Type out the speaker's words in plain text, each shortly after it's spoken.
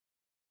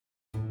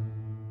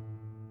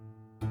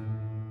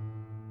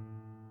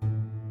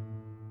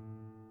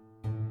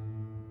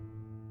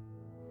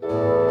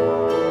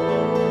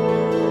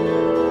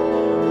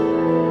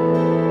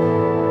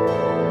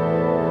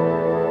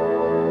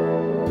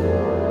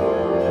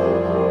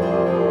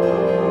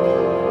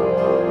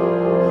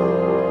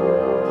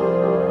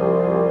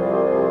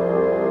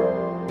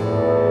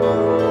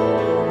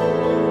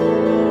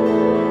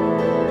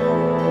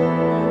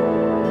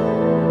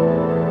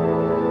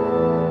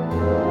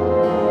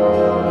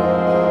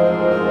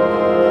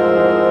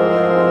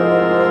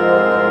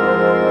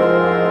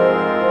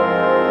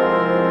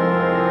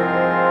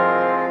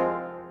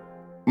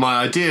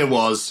idea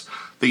was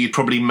that you'd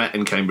probably met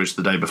in Cambridge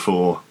the day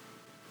before.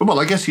 Well,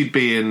 I guess you'd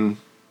be in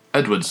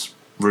Edward's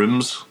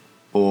rooms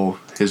or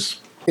his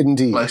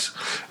place,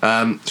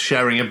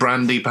 sharing a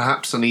brandy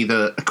perhaps, and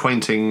either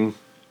acquainting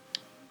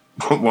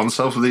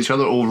oneself with each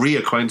other or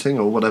reacquainting,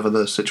 or whatever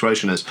the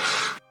situation is.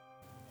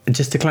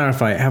 Just to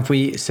clarify,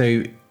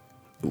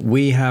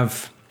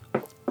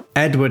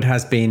 Edward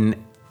has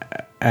been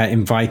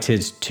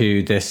invited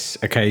to this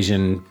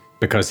occasion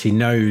because he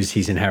knows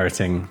he's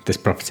inheriting this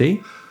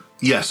property?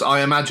 Yes,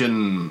 I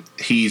imagine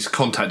he's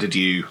contacted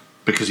you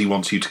because he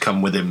wants you to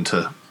come with him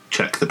to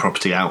check the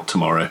property out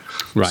tomorrow.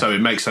 Right. So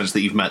it makes sense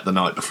that you've met the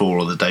night before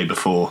or the day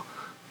before,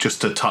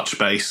 just to touch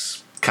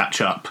base,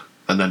 catch up,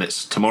 and then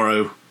it's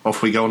tomorrow,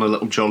 off we go on a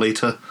little jolly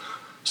to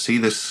see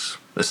this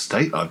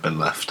estate I've been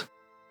left.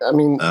 I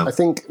mean, I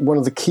think one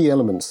of the key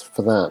elements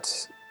for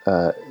that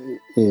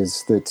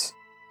is that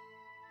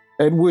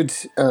Edward,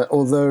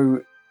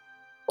 although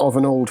of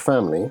an old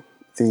family,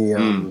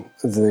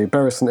 the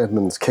Bury St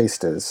Edmunds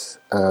Caisters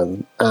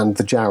and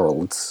the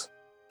Geralds,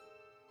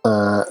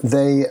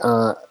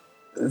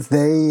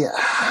 they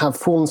have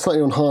fallen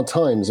slightly on hard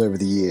times over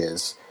the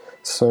years.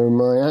 So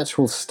my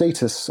actual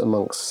status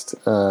amongst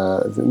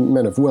the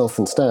men of wealth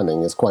and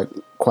standing is quite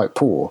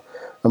poor,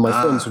 and my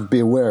friends would be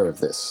aware of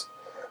this.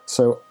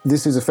 So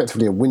this is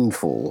effectively a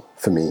windfall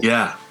for me.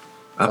 Yeah,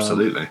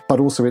 absolutely. But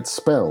also it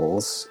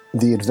spells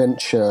the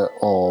adventure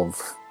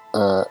of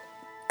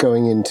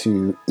going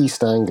into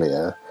East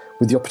Anglia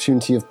with the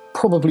opportunity of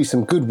probably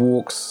some good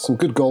walks, some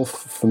good golf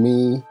for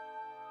me.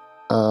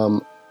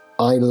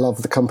 I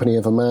love the company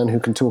of a man who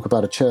can talk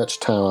about a church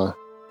tower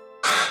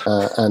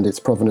and its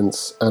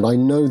provenance, and I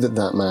know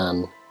that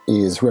man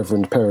is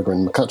Reverend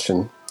Peregrine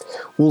McCutcheon.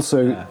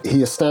 Also,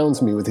 he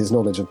astounds me with his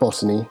knowledge of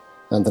botany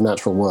and the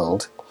natural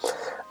world.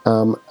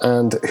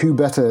 And who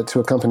better to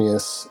accompany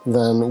us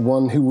than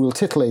one who will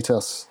titillate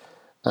us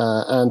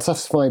and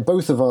satisfy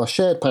both of our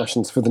shared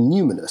passions for the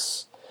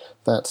numinous,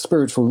 that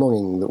spiritual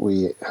longing that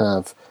we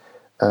have,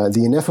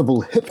 the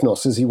ineffable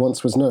Hypnos, as he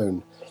once was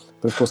known.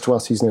 But of course, to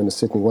us, he's known as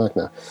Sidney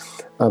Wagner.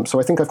 So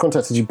I think I've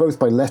contacted you both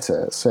by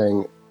letter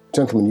saying,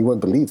 gentlemen, you won't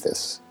believe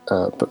this,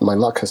 but my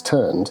luck has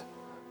turned.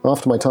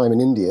 After my time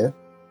in India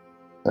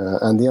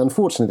and the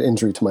unfortunate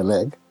injury to my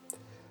leg,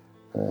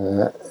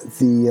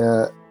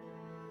 the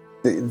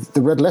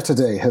Red Letter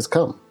Day has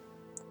come.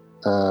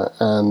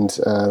 And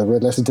the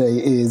Red Letter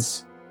Day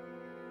is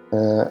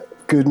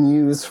good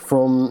news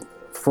from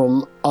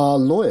our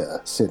lawyer,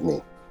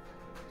 Sidney.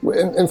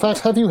 In fact,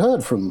 have you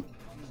heard from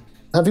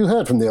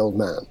the old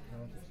man?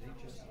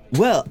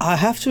 Well, I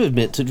have to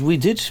admit that we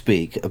did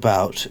speak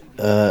about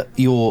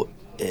your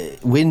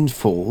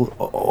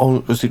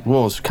windfall, as it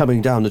was,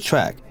 coming down the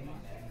track.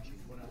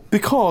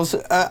 Because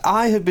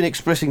I have been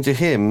expressing to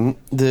him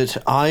that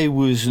I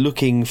was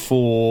looking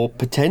for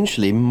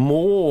potentially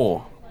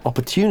more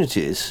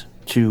opportunities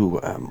to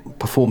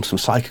perform some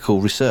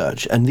psychical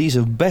research, and these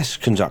are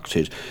best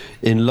conducted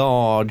in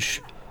large,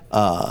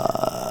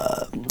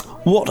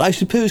 what I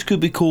suppose could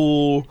be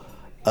called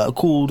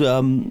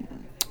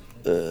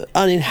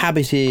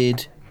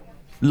uninhabited,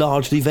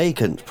 largely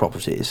vacant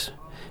properties.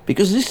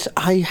 Because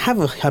I have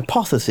a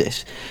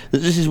hypothesis that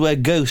this is where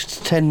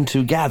ghosts tend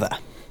to gather,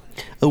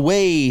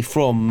 away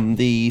from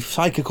the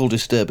psychical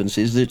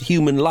disturbances that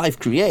human life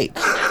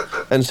creates.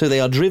 And so they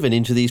are driven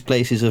into these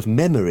places of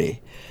memory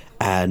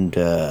and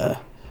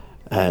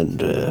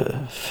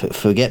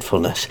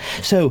forgetfulness.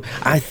 So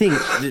I think,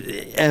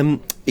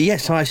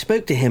 yes, I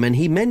spoke to him and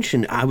he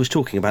mentioned, I was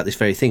talking about this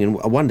very thing, and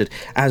I wondered,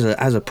 as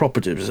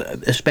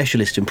a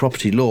specialist in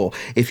property law,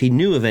 if he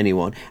knew of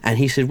anyone. And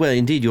he said, well,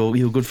 indeed,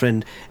 your good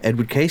friend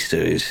Edward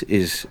Caister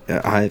is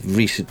I've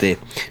recently...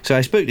 So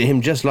I spoke to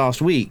him just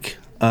last week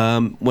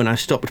when I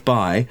stopped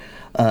by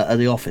at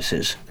the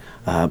offices.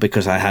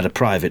 Because I had a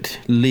private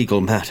legal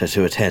matter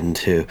to attend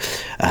to.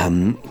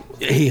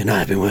 He and I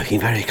have been working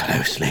very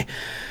closely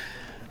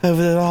over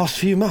the last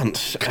few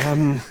months,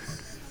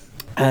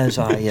 as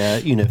I,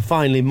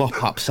 finally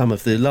mop up some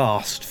of the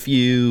last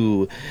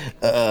few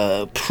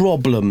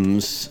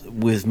problems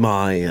with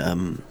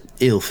my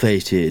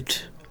ill-fated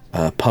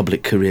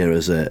public career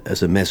as a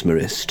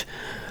mesmerist.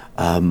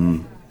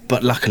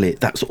 But luckily,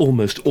 that's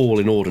almost all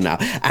in order now.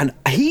 And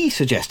he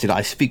suggested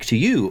I speak to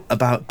you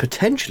about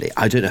potentially,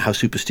 I don't know how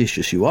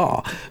superstitious you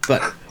are,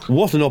 but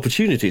what an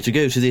opportunity to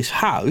go to this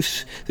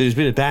house that has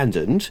been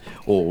abandoned,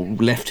 or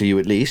left to you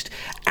at least,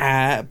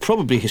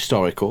 probably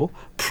historical,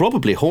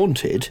 probably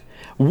haunted,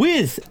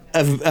 with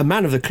a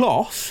man of the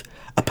cloth,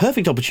 a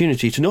perfect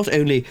opportunity to not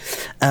only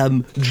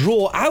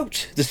draw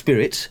out the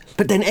spirits,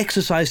 but then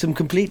exorcise them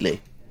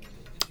completely.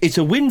 It's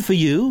a win for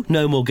you,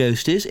 no more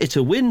ghosties. It's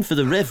a win for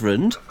the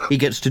Reverend. He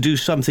gets to do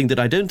something that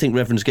I don't think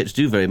Reverends get to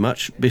do very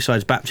much,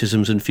 besides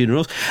baptisms and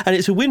funerals. And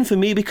it's a win for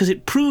me because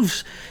it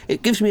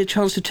gives me a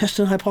chance to test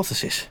an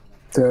hypothesis.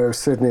 So,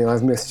 Sidney,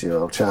 I've missed you,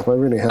 old chap. I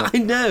really have. I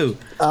know.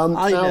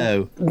 I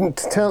know.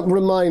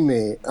 Remind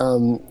me,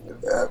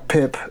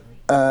 Pip,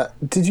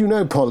 do you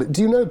know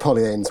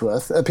Polly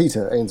Ainsworth?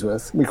 Peter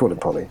Ainsworth. We call him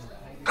Polly.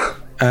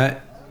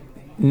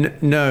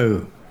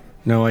 No.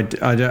 No, I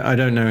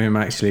don't know him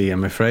actually,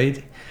 I'm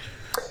afraid.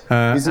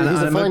 He's a I'm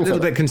a fine little fella.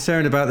 bit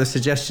concerned about the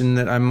suggestion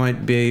that I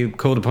might be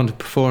called upon to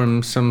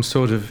perform some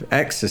sort of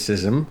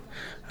exorcism.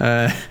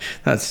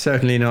 That's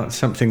certainly not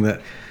something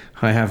that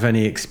I have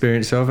any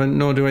experience of, and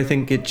nor do I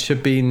think it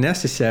should be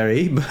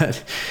necessary,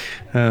 but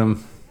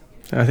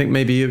I think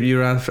maybe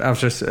you're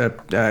after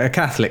a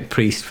Catholic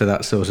priest for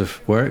that sort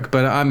of work.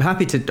 But I'm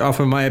happy to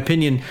offer my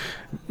opinion,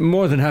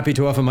 more than happy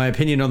to offer my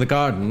opinion on the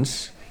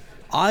gardens.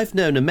 I've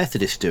known a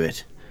Methodist do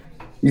it.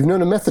 You've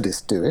known a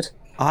Methodist do it?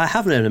 I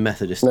have known a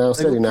Methodist. Now,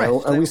 They steady were now.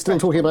 pressed. Are They we were still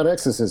pressed. talking about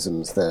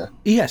exorcisms there?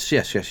 Yes.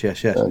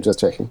 I'm just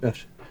checking.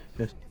 Yes.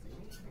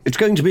 It's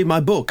going to be my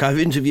book. I've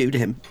interviewed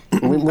him.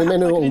 We may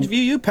know all... Interview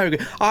you,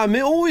 Peregrine. I'm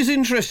always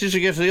interested to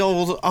get the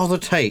other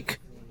take.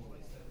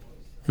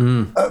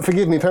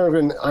 forgive me,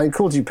 Peregrine, I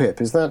called you Pip.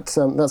 Is that...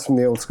 that's from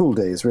the old school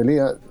days, really?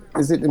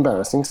 Is it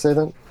embarrassing to say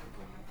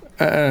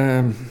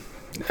that?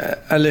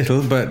 A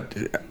little, but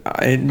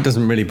it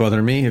doesn't really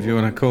bother me. If you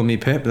want to call me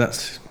Pip,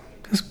 that's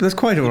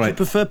quite all You right.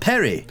 prefer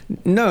Perry?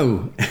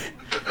 No,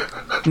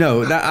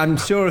 no, I'm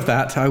sure of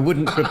that. I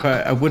wouldn't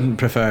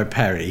prefer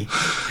Perry.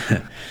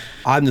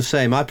 I'm the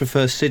same. I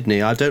prefer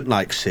Sydney. I don't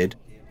like Sid.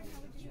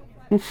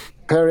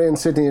 Perry and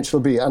Sydney it shall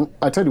be. And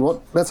I tell you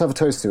what, let's have a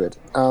toast to it.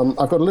 I've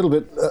got a little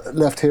bit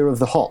left here of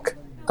the hock.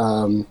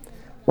 Why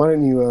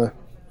don't you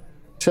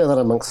share that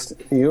amongst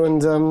you?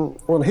 And,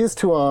 well, here's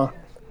to our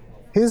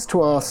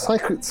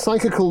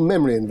psychical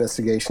memory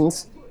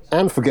investigations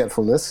and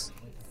forgetfulness,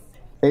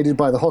 aided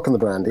by the hock and the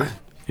brandy.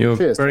 Your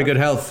Cheers, very Jack. good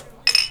health.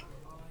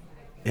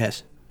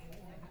 Yes.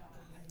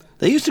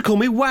 They used to call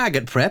me Wag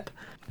at prep.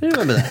 Do you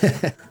remember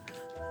that?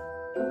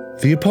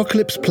 The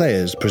Apocalypse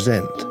Players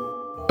present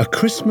A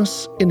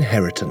Christmas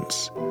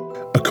Inheritance,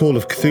 a Call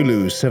of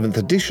Cthulhu 7th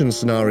edition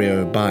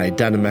scenario by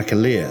Dana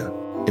McAleer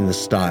in the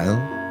style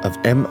of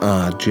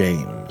M.R.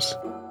 James,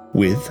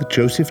 with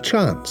Joseph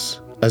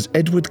Chance as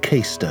Edward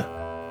Caister,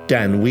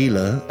 Dan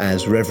Wheeler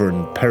as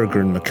Reverend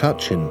Peregrine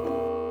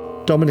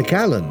McCutcheon, Dominic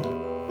Allen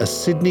as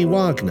Sidney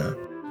Wagner,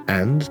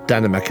 and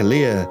Dana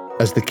McAleer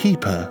as the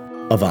Keeper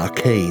of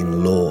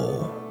Arcane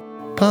Lore.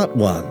 Part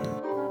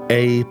 1,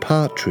 A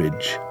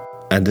Partridge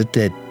and a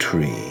Dead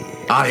Tree.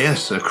 Ah,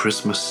 yes, A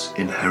Christmas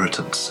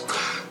Inheritance.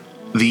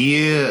 The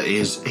year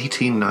is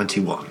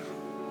 1891.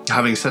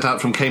 Having set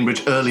out from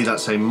Cambridge early that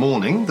same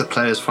morning, the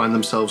players find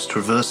themselves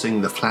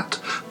traversing the flat,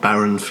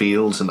 barren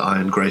fields and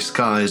iron-grey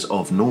skies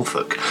of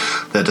Norfolk.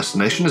 Their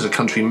destination is a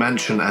country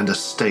mansion and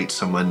estate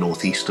somewhere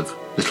northeast of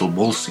Little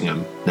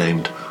Walsingham,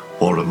 named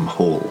Orham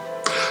Hall.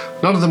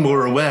 None of them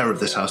were aware of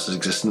this house's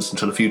existence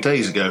until a few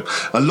days ago.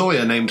 A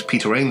lawyer named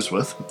Peter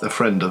Ainsworth, a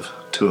friend of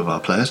two of our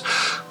players,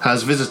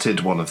 has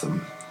visited one of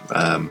them.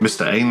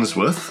 Mr.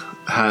 Ainsworth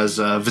has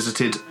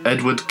visited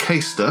Edward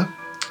Caister,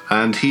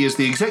 and he is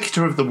the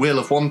executor of the will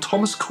of one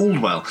Thomas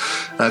Caldwell.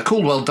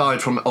 Caldwell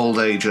died from old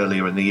age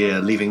earlier in the year,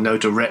 leaving no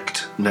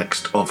direct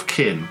next of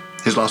kin.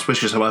 His last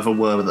wishes, however,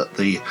 were that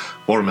the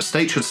Warham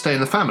estate should stay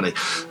in the family.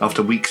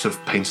 After weeks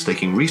of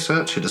painstaking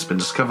research, it has been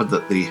discovered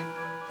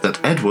that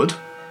Edward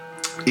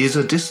is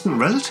a distant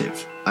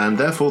relative, and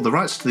therefore the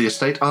rights to the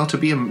estate are to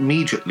be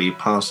immediately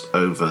passed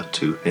over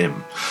to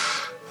him.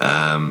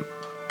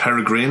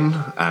 Peregrine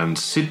and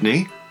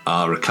Sydney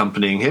are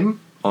accompanying him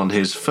on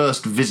his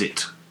first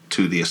visit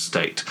to the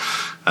estate.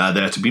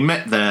 They're to be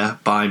met there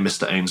by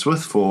Mr.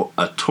 Ainsworth for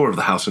a tour of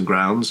the house and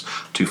grounds,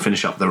 to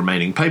finish up the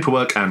remaining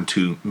paperwork and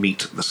to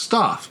meet the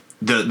staff.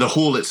 The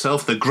hall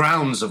itself, the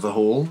grounds of the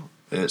hall,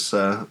 it's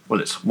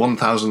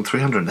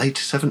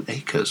 1,387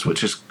 acres,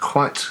 which is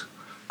quite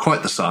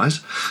the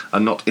size,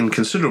 and not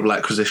inconsiderable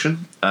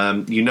acquisition.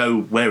 You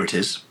know where it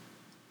is,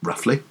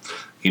 roughly.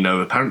 You know,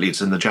 apparently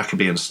it's in the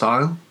Jacobean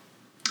style,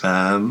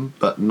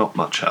 but not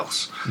much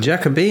else.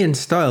 Jacobean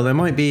style. There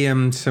might be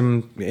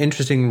some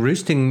interesting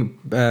roosting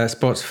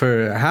spots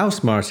for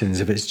house martins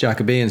if it's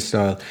Jacobean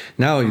style.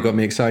 Now you've got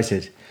me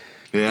excited.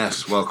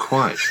 Yes, well,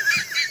 quite.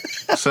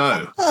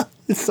 So,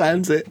 It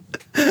sounds it.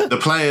 the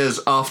players,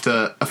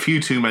 after a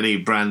few too many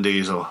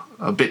brandies or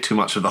a bit too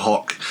much of the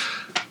hock,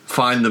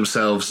 find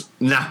themselves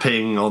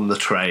napping on the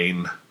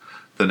train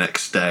the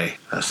next day,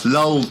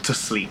 lulled to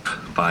sleep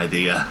by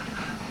the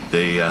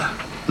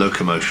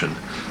locomotion,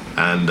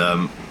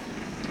 and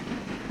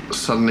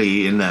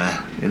suddenly in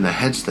their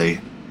heads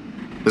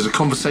there's a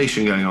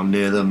conversation going on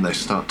near them. They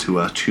start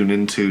to tune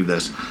into.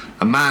 There's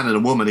a man and a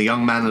woman, a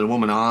young man and a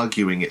woman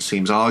arguing,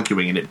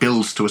 and it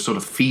builds to a sort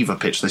of fever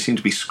pitch. They seem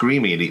to be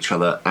screaming at each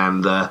other,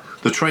 and the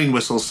train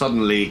whistle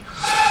suddenly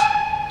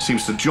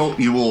seems to jolt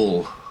you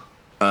all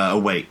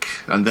awake.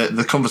 And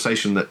the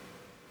conversation that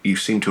you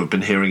seem to have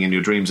been hearing in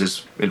your dreams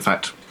is, in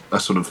fact,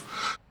 a sort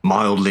of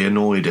mildly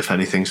annoyed, if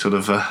anything, sort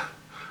of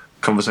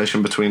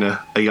conversation between a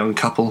young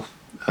couple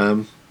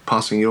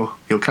passing your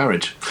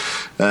carriage.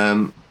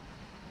 The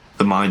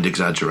mind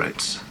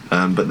exaggerates,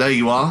 but there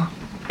you are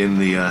in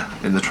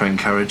the train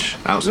carriage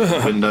outside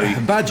the window.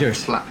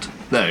 Badgers. Flat.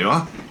 There you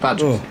are,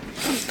 badgers.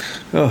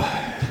 Oh,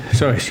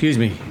 sorry, excuse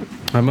me.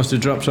 I must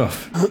have dropped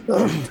off.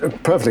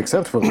 Perfectly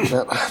acceptable.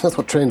 That's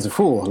what trains are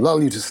for.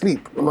 Lull you to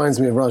sleep. Reminds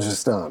me of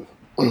Rajasthan.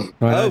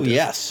 Oh,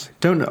 yes.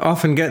 Don't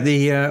often get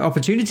the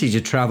opportunity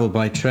to travel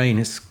by train.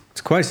 It's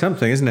quite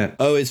something, isn't it?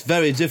 Oh, it's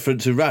very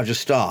different to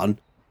Rajasthan.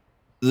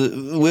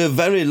 We're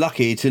very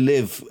lucky to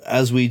live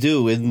as we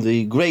do in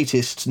the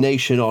greatest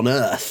nation on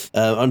earth.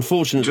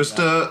 Unfortunately...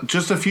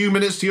 Just a few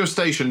minutes to your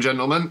station,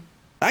 gentlemen.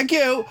 Thank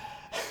you.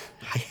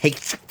 I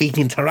hate being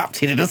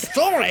interrupted in a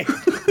story.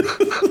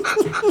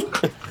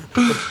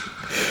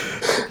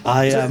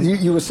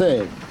 You were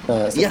saying?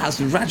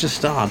 Yes,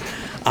 Rajasthan.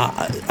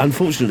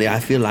 Unfortunately, I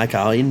feel like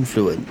our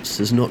influence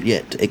has not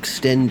yet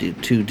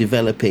extended to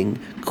developing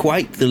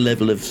quite the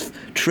level of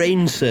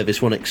train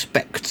service one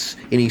expects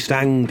in East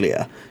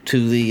Anglia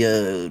to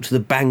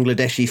the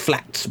Bangladeshi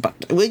flats, but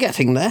we're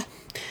getting there.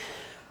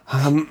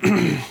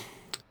 And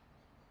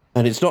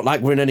it's not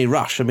like we're in any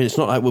rush. I mean, it's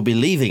not like we'll be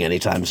leaving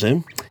anytime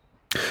soon.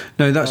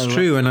 No, that's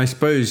true, and I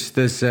suppose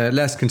there's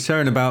less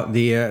concern about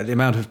the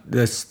amount of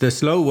the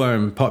slow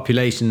worm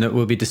population that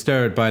will be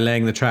disturbed by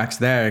laying the tracks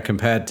there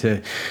compared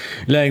to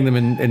laying them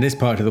in this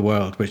part of the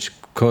world, which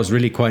cause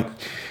really quite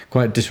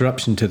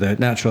disruption to the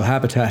natural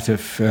habitat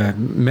of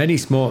many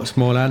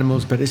small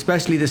animals, but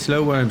especially the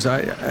slow worms.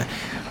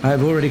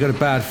 I've already got a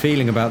bad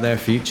feeling about their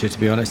future, to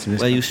be honest. In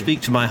this country. You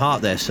speak to my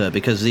heart there, sir,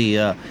 because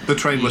the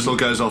train whistle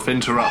goes off,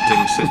 interrupting.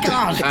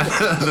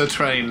 The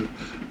train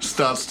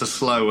starts to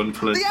slow and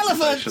pull into the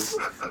elephants.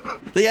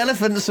 The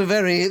elephants are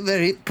very,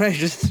 very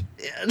precious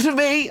to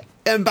me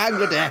in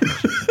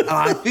Bangladesh. And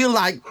I feel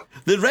like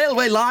the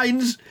railway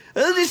lines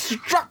are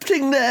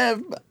disrupting their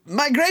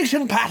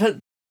migration pattern.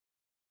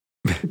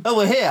 Oh,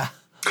 we're here.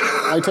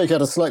 I take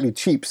out a slightly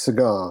cheap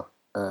cigar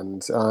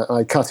and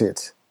I cut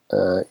it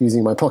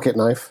using my pocket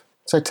knife,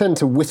 which I tend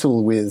to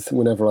whittle with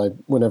whenever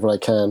I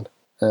can,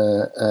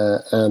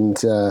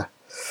 and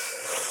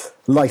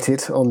light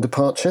it on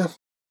departure.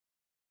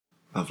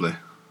 Lovely.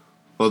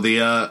 Well,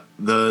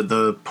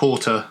 the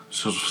porter,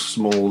 sort of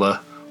small,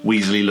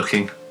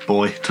 weaselly-looking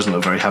boy, doesn't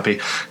look very happy.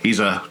 He's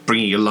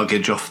bringing your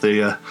luggage off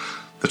the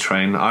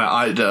train.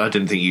 I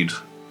didn't think you'd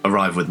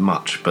arrive with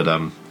much, but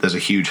there's a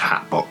huge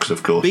hat box,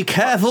 of course. Be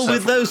careful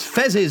with those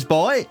fezzes,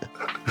 boy.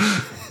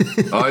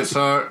 All right,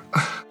 sir.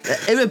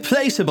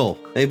 Irreplaceable.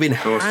 They've been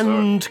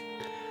hand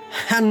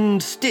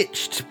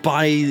stitched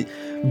by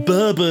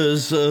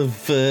Berbers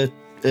of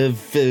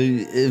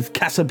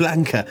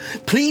Casablanca.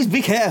 Please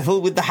be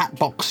careful with the hat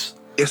box.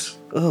 Yes,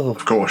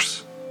 of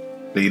course.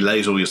 He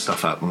lays all your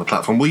stuff out on the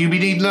platform. Will you be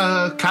needing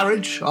a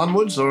carriage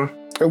onwards, or...?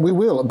 We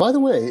will. By the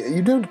way,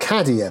 you don't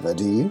caddy ever,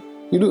 do you?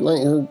 You look like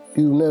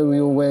you know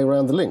your way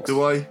around the links.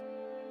 Do I?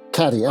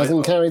 Caddy, as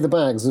in carry the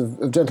bags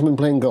of gentlemen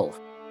playing golf.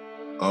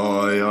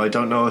 I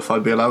don't know if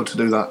I'd be allowed to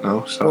do that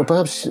now. So. Or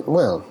perhaps...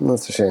 Well,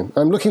 that's a shame.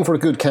 I'm looking for a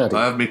good caddy.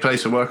 I have my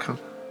place of work.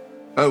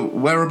 Oh,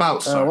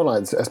 whereabouts, sir? Well,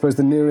 I suppose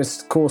the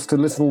nearest course to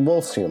Little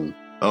Walsham.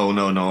 Oh,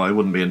 no, I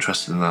wouldn't be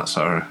interested in that,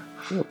 sir.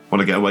 I want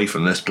to get away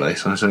from this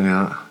place, I say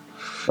that.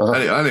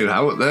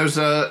 Anyhow, there's...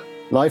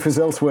 Life is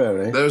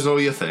elsewhere, eh? There's all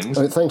your things.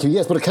 Thank you.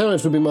 Yes, but a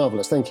carriage would be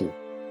marvellous. Thank you.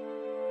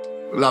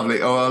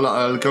 Lovely. Oh,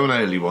 I'll go and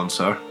hail you one,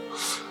 sir.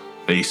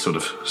 He sort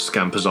of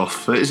scampers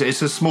off.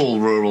 It's a small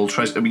rural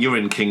trace. I mean, you're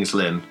in King's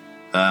Lynn,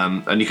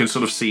 and you can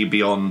sort of see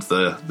beyond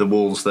the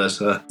walls.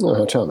 There's oh,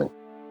 how charming.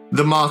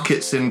 The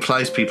market's in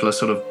place. People are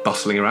sort of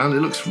bustling around.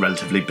 It looks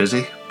relatively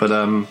busy, but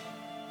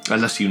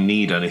unless you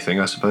need anything,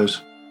 I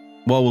suppose.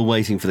 While we're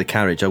waiting for the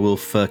carriage, I will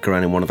furk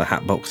around in one of the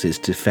hat boxes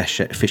to fish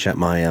out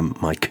my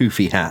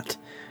kufi hat.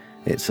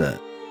 It's a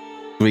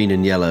green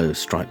and yellow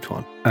striped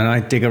one. And I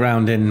dig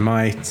around in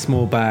my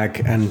small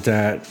bag and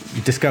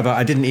discover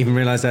I didn't even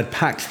realise I'd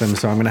packed them,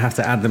 so I'm going to have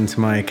to add them to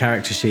my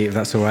character sheet if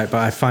that's all right. But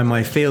I find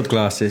my field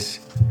glasses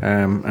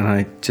and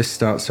I just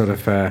start sort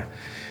of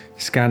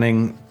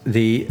scanning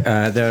the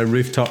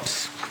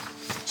rooftops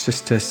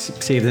just to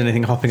see if there's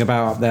anything hopping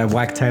about up there.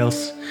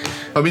 Wagtails.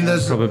 I mean,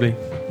 there's probably.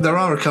 There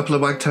are a couple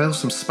of wagtails,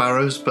 some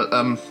sparrows, but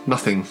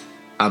nothing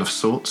out of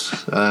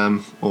sorts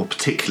or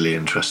particularly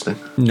interesting.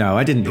 No,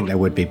 I didn't think there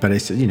would be, but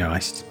it's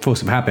it's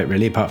force of habit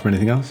really, apart from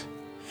anything else.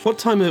 What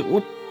time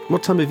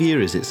of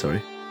year is it?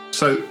 Sorry.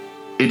 So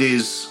it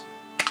is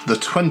the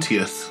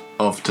 20th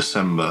of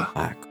December.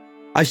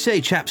 I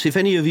say, chaps, if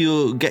any of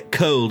you get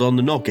cold on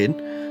the noggin,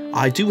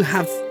 I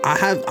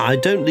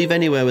don't leave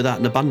anywhere without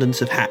an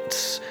abundance of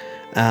hats.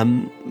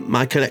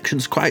 My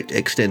collection's quite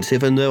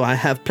extensive, and though I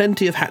have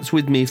plenty of hats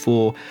with me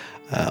for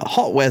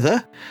hot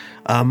weather,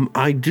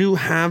 I do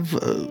have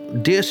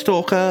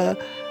deerstalker,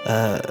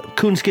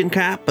 coonskin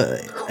cap,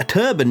 a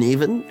turban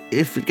even,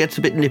 if it gets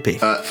a bit nippy.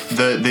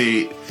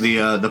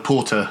 The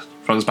porter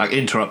runs back,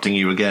 interrupting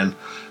you again,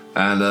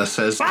 and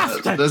says,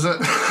 "There's a."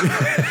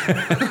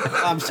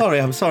 I'm sorry.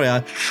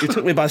 You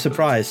took me by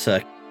surprise,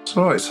 sir. It's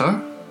all right,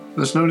 sir.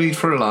 There's no need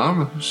for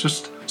alarm. It's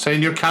just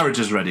saying your carriage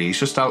is ready. He's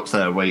just out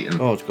there waiting.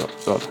 Oh,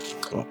 God.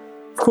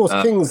 Of course,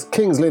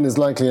 King's Lynn is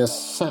likely a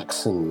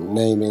Saxon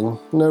naming.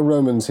 No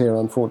Romans here,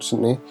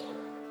 unfortunately.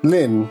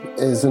 Lynn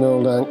is an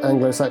old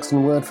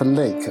Anglo-Saxon word for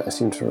lake, I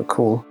seem to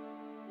recall.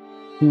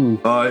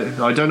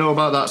 I don't know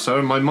about that,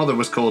 sir. My mother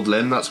was called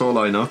Lynn, that's all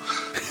I know.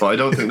 But I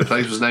don't think the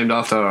place was named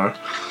after her.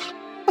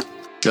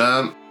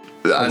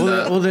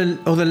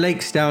 And, all the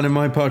lakes down in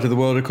my part of the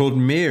world are called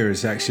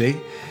meres, actually.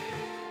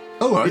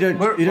 Oh, right.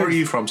 Where are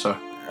you from, sir?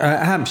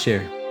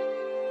 Hampshire.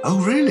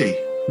 Oh, really?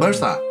 Where's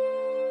that?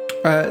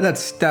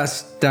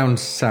 That's down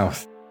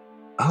south.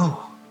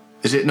 Oh,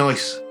 is it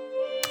nice?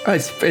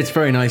 It's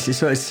very nice.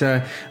 It's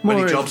more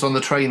Many jobs on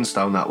the trains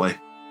down that way.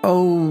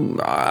 Oh,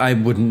 I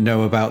wouldn't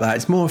know about that.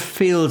 It's more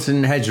fields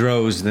and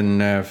hedgerows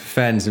than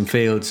fens and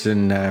fields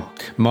and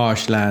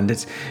marshland.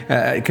 It's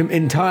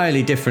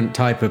entirely different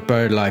type of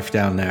bird life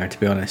down there, to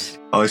be honest.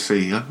 I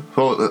see. Yeah.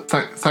 Well,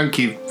 thank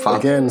you, Father.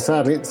 Again,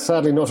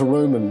 sadly not a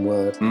Roman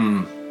word.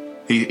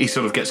 He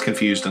sort of gets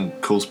confused and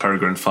calls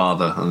Peregrine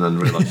father, and then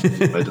realises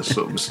he made a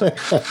sort of mistake.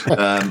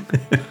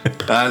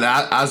 And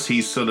as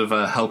he's sort of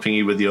helping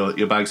you with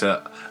your bags,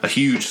 a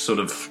huge sort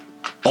of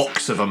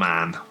ox of a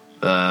man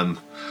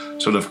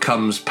sort of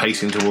comes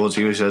pacing towards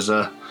you. He says,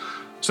 where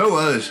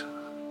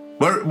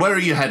are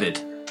you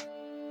headed?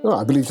 Oh,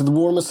 I believe to the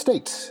Warham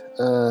Estate.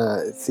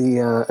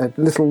 The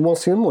Little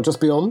Walsingham, or just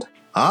beyond.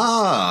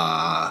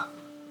 Ah.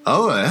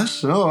 Oh,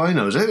 yes. Oh, I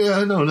know it.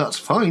 Yeah, no, that's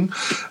fine.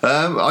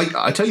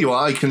 I tell you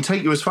what, I can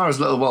take you as far as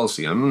Little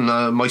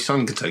Walsingham. My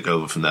son can take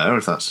over from there,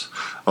 if that's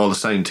all the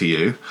same to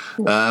you.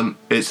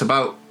 It's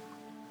about...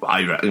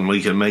 I reckon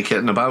we can make it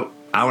in about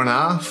hour and a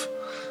half.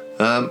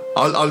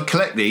 I'll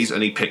collect these,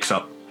 and he picks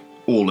up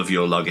all of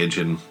your luggage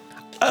and...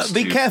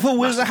 Be careful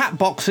with the hat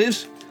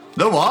boxes.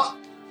 The what?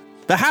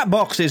 The hat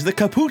boxes. The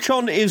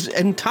capuchon is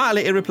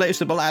entirely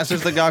irreplaceable, as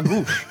is the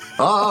gargouche.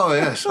 Oh,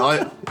 yes.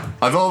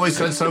 I've always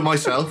said so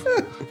myself.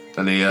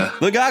 And he...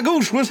 The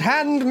gargouche was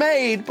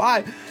handmade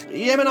by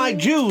Yemenite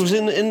Jews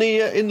in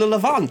the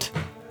Levant.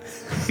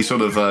 He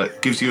sort of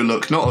gives you a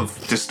look, not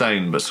of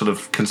disdain, but sort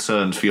of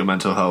concerned for your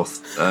mental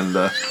health, and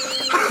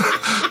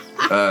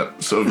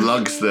sort of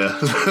lugs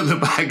the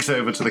bags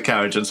over to the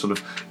carriage, and sort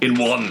of in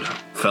one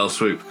fell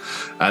swoop.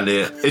 And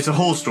it's a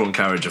horse-drawn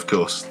carriage, of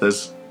course.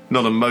 There's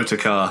not a motor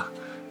car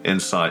in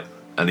sight.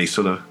 And he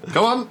sort of,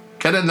 go on,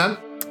 get in then.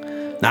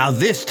 Now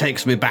this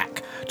takes me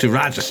back to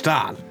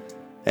Rajasthan.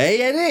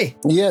 Hey, Eddie?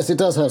 Yes, it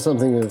does have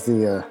something of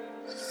the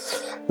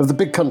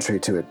big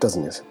country to it,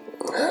 doesn't it?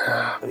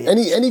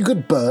 Any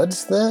good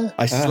birds there?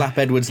 I slap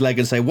Edward's leg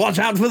and say, watch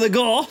out for the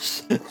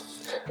gorse!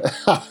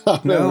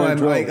 No,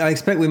 I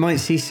expect we might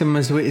see some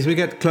as we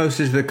get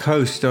closer to the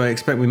coast. I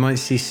expect we might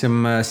see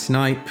some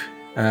snipe,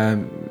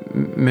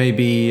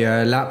 maybe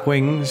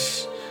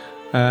lapwings,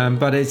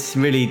 but it's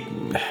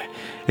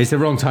the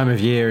wrong time of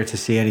year to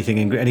see anything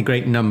in any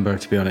great number,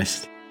 to be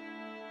honest.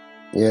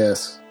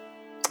 Yes.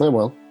 Oh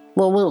well.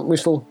 Well, we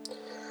shall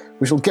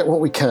get what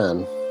we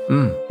can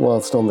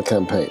whilst on the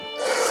campaign.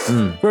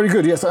 Very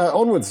good. Yes.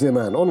 Onwards, dear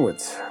man.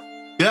 Onwards.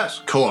 Yes,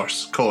 of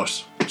course.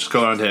 Just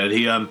go around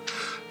here. And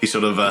he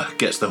sort of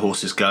gets the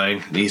horses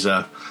going. And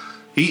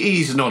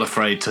he's not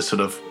afraid to sort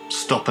of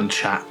stop and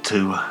chat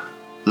to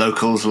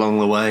locals along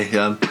the way.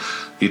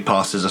 He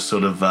passes a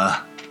sort of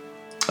a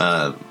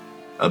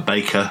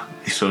baker.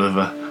 He sort of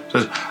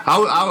says,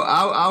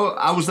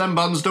 "How was them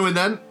buns doing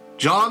then,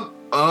 John?"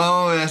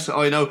 "Oh yes,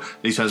 I know."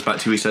 And he turns back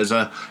to you. He says,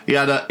 "He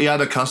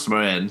had a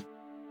customer in.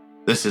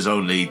 This is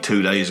only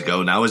 2 days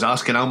ago now. Is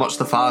asking how much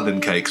the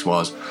farthing cakes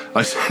was."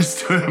 I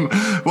says to him,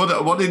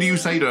 "What did you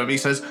say to him?" He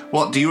says,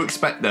 "What do you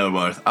expect they're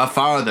worth?" "A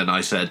farthing,"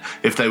 I said.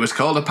 "If they was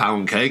called a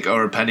pound cake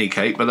or a penny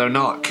cake, but they're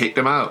not, kick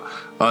them out."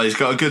 Oh, he's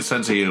got a good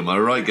sense of humour,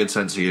 a right good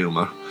sense of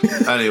humour.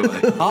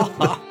 Anyway,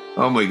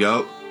 on we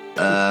go.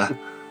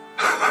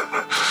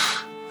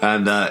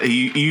 And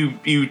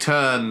you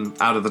turn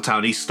out of the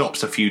town. He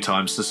stops a few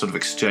times to sort of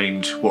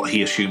exchange what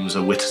he assumes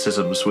are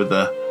witticisms with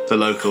the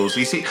locals.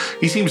 He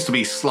seems to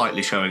be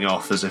slightly showing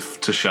off, as if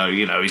to show,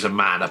 he's a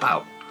man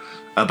about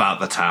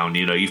the town.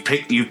 You've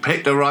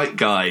picked the right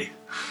guy.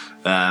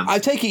 I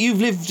take it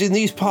you've lived in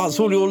these parts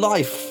all your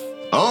life.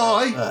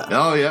 Oh,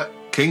 oh yeah,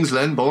 King's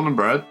Lynn, born and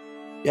bred.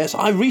 Yes,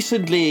 I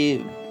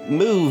recently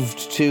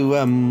moved to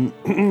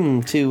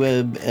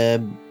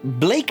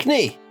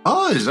Blakeney.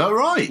 Oh, is that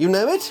right? You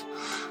know it?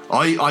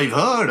 I've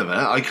heard of it.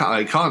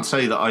 I can't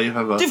say that I've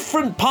ever...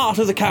 Different part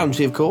of the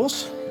county, of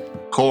course.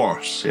 Of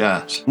course,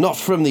 yes. Not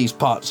from these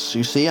parts,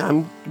 you see.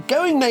 I'm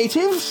going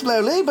native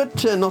slowly,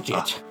 but not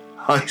yet.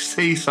 I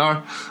see,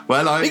 sir.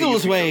 Well,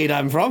 Biggleswade,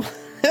 I'm from.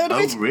 Heard of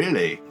it? Oh,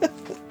 really?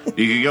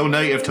 You can go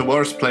native to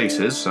worse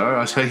places, sir.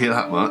 I tell you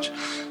that much.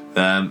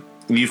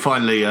 You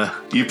finally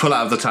you pull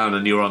out of the town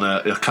and you're on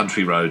a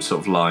country road,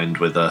 sort of lined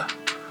with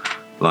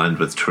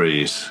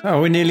trees.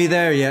 Oh, we're nearly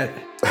there yet.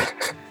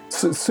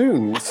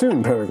 Soon,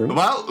 Peregrine.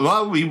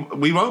 Well,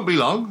 we won't be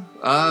long.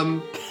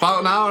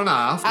 About an hour and a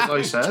half, as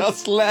I said.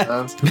 Just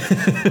left.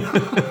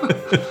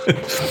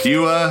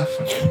 You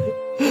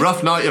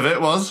rough night of it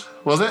was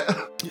it?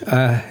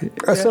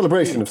 A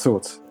celebration of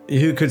sorts.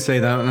 Who could say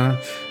that now?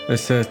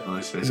 It's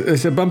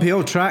a bumpy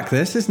old track,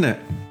 this, isn't it?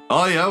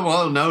 Oh yeah,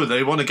 well no,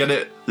 they want to get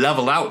it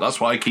leveled out. That's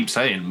why I keep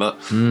saying.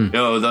 But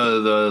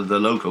the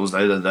locals,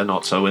 they're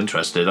not so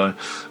interested.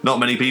 Not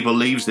many people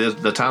leaves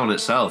the town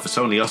itself. It's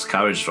only us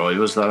carriage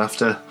drivers that have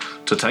to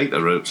take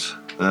the routes.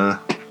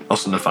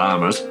 Us and the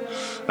farmers.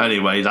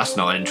 Anyway, that's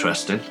not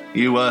interesting.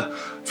 You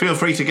feel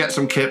free to get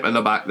some kip in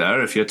the back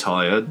there if you're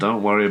tired.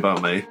 Don't worry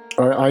about me.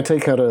 I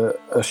take out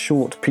a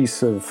short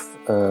piece of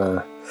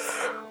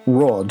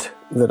rod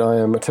that I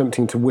am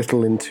attempting to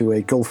whittle into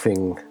a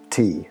golfing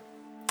tee.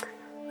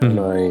 And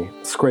I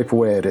scrape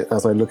away at it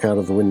as I look out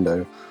of the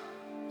window.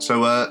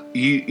 So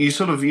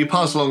you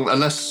pass along,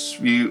 unless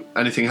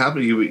anything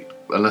happened,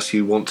 unless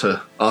you want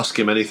to ask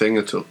him anything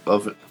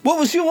of it. What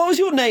was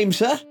your name,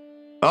 sir?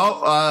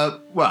 Oh,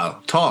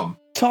 Tom.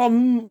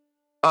 Tom.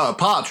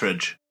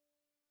 Partridge.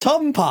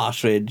 Tom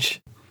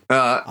Partridge.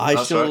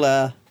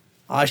 Right.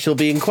 I shall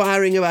be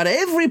inquiring about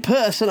every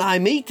person I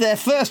meet, their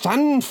first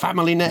and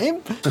family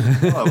name.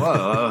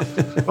 Well,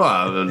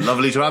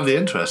 lovely to have the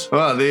interest.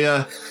 Well,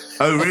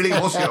 really?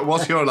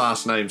 What's your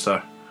last name,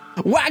 sir?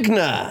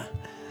 Wagner.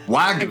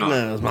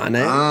 Wagner is my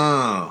name.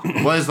 Ah,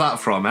 where's that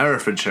from?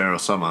 Herefordshire or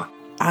somewhere?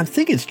 I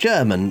think it's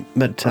German,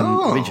 but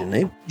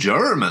originally.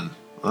 German?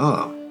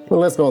 Oh.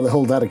 Well, let's not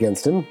hold that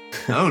against him.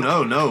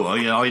 No.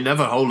 I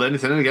never hold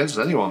anything against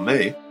anyone,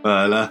 me.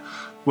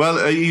 Well,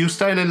 are you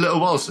staying in Little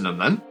Walsingham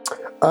then?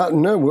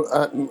 No.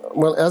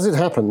 Well, as it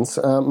happens,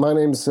 my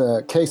name's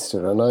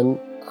Keister, and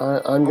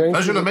I'm going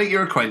Pleasure to meet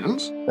your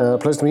acquaintance.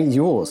 Pleasure to meet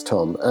yours,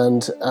 Tom.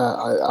 And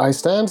I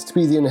stand to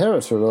be the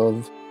inheritor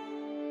of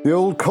the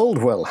old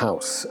Caldwell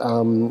house,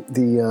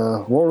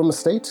 the Warham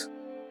estate.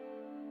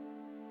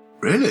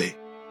 Really?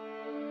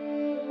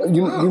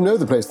 You know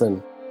the place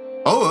then?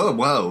 Oh,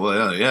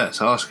 well,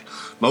 yes. Ask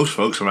most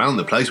folks around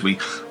the place. We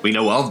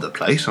know of the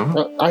place.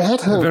 Huh? I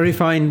had heard... Very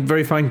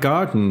fine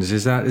gardens.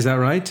 Is that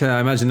right? I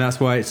imagine that's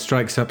why it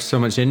strikes up so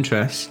much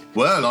interest.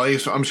 Well,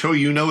 I'm sure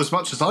you know as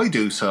much as I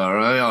do, sir.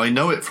 I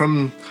know it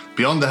from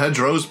beyond the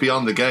hedgerows,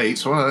 beyond the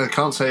gates. Well, I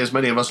can't say as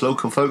many of us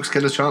local folks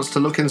get a chance to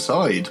look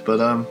inside, but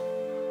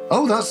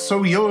that's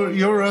so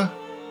you're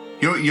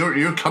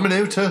coming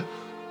here to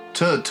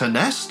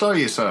nest, are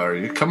you, sir?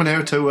 You're coming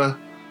here to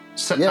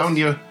set down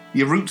your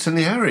roots in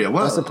the area.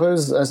 Well, I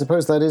suppose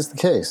that is the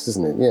case,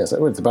 isn't it? Yes,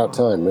 it's about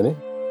time, really.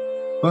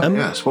 Well,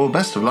 yes. Well,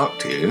 best of luck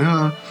to you.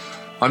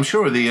 I'm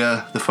sure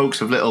the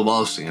folks of Little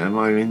Walsingham,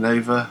 I mean,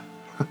 they've got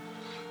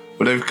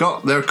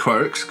their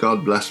quirks,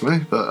 God bless me,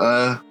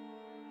 but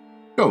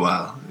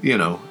well,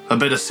 a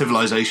bit of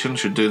civilization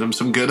should do them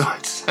some good,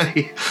 I'd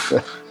say.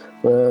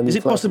 Is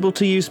it possible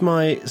to use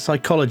my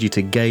psychology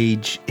to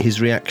gauge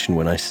his reaction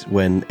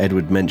when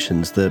Edward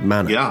mentions the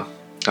manor? Yeah,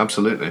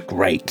 absolutely.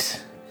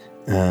 Great.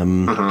 Oh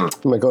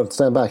my God,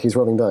 stand back, he's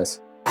rolling dice.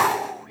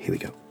 Here we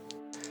go.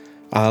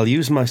 I'll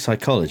use my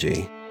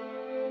psychology,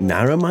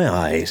 narrow my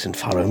eyes and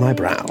furrow my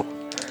brow.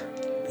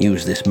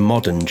 Use this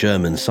modern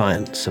German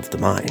science of the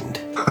mind.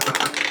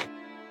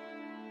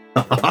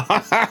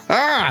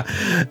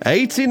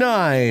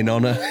 89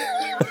 on a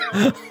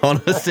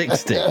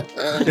 60. I'm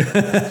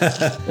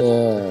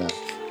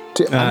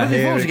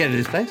looking forward to getting to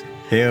this place.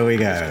 Here we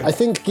go. I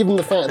think, given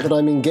the fact that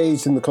I'm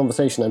engaged in the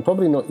conversation, I'm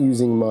probably not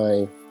using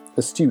my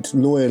astute,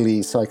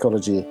 lawyerly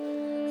psychology.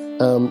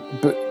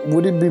 But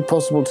would it be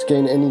possible to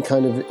gain any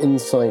kind of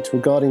insight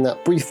regarding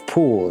that brief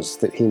pause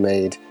that he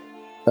made,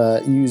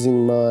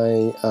 using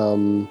my,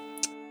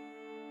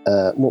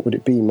 what would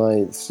it be?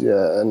 It's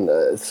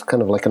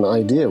kind of like an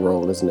idea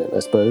roll, isn't it, I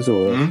suppose?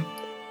 Or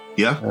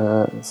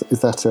yeah.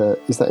 Is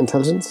that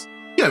intelligence?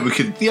 Yeah, we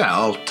could. Yeah,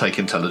 I'll take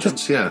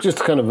intelligence.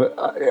 Just kind of.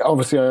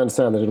 Obviously, I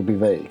understand that it'll be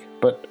vague,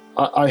 but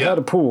I had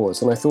a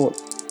pause, and I thought,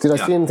 did I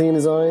see anything in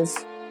his eyes?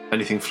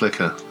 Anything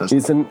flicker?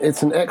 It's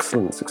an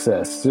excellent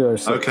success.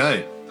 0-6.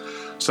 Okay,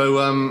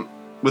 so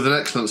with an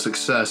excellent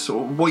success,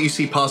 what you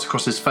see pass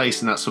across his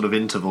face in that sort of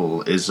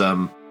interval is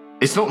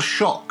it's not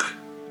shock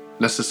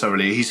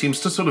necessarily. He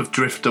seems to sort of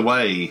drift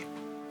away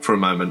for a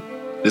moment.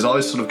 His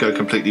eyes sort of go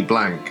completely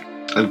blank,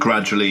 and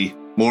gradually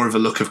more of a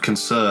look of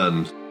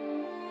concern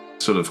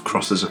sort of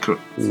crosses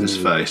his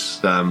face.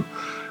 And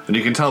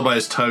you can tell by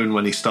his tone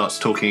when he starts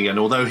talking again,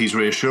 although he's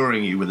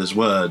reassuring you with his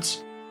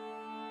words,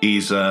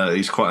 he's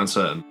quite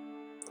uncertain.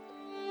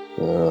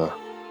 Oh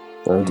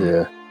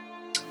dear.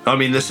 I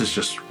mean, this is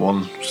just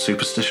one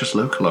superstitious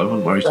local. I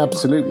wouldn't worry.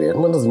 Absolutely, and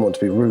one doesn't want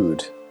to be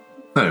rude.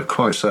 No,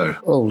 quite so.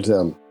 Old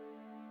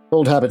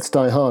habits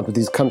die hard with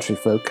these country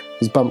folk,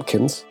 these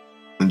bumpkins.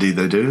 Indeed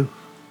they do.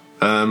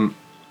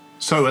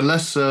 So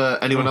unless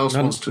anyone else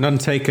wants to... None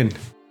taken.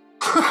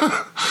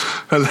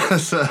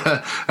 Unless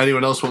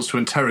anyone else wants to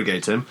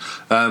interrogate him,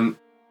 an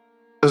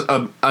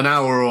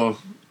hour or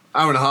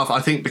hour and a half,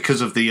 I think,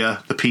 because of the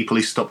people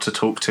he stopped to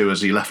talk to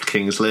as he left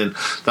King's Lynn,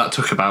 that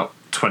took about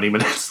 20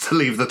 minutes to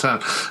leave the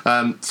town.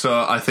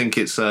 So I think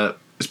it's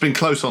been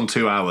close on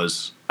 2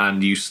 hours,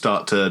 and you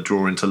start to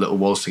draw into Little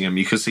Walsingham.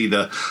 You can see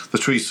the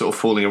trees sort of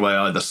falling away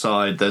either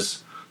side.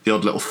 There's the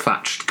odd little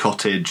thatched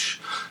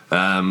cottage,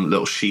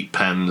 little sheep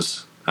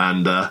pens,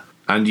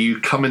 and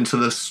you come into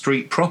the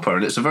street proper,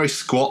 and it's a very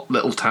squat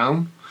little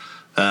town.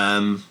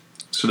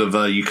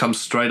 You come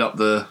straight up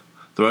the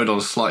road on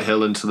a slight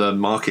hill into the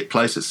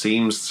marketplace. It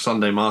seems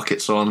Sunday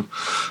market's on,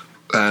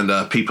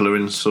 and people are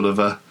in sort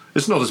of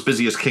it's not as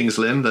busy as King's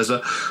Lynn. There's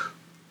a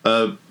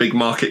big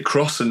market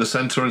cross in the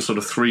centre and sort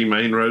of 3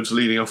 main roads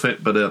leading off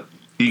it, but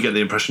You get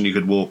the impression you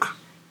could walk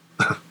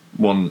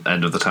one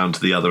end of the town to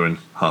the other in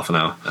half an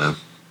hour.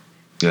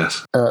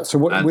 Yes. So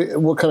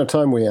what kind of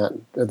time are we at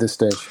this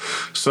stage?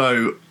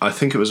 So I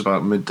think it was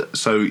about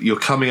so you're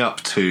coming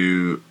up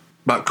to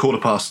about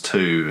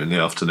 2:15 in the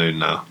afternoon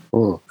now.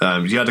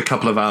 You had a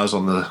couple of hours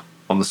on the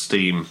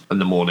steam in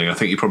the morning. I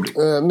think you probably...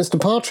 Mr.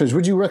 Partridge,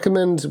 would you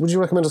recommend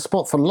a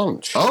spot for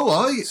lunch?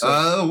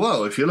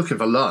 Well, if you're looking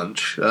for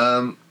lunch,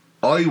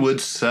 I would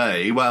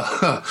say,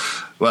 well,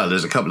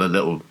 there's a couple of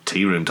little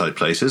tea room type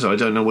places. I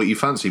don't know what you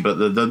fancy, but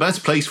the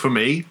best place for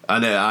me,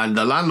 and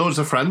the landlord's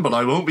a friend, but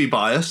I won't be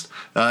biased,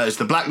 is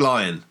the Black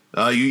Lion.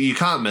 You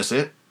can't miss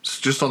it. It's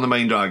just on the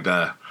main drag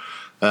there.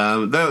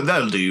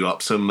 They'll do you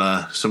up some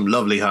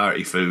lovely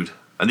hearty food.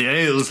 And the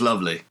ale's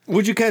lovely.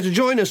 Would you care to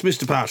join us,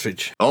 Mr.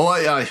 Partridge? Oh,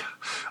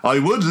 I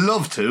would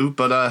love to,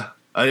 but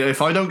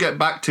if I don't get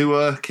back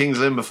to King's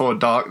Lynn before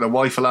dark, the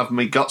wife will have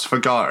me guts for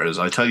garters.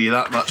 I tell you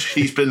that much.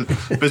 She's been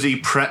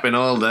busy prepping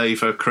all day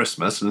for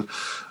Christmas, and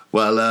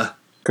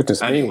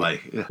goodness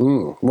anyway. me. Yeah.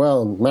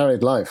 Well,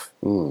 married life.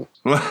 Well,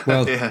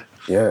 yeah.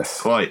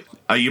 Yes. Quite.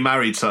 Are you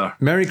married, sir?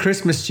 Merry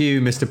Christmas to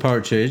you, Mr.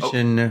 Partridge.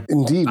 And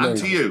indeed, and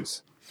to you.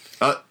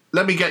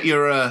 Let me get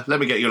your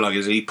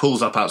luggage. He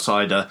pulls up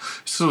outside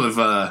sort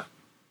of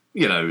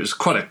it's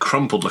quite a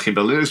crumpled looking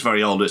building. It looks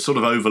very old. It's sort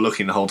of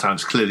overlooking the whole town.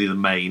 It's clearly the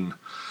main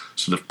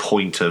sort of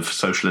point of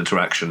social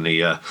interaction.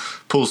 He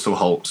pulls to a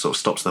halt, sort of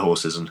stops the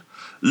horses and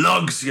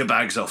lugs your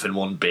bags off in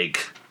one big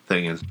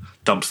thing and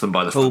dumps them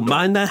by the front door.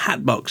 Mind that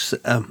hat box.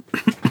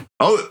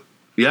 Oh,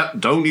 yeah,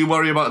 don't you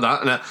worry about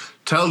that. And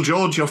tell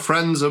George your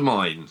friends are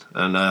mine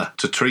and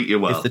to treat you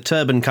well. If the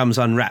turban comes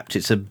unwrapped,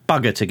 it's a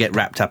bugger to get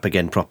wrapped up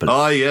again properly.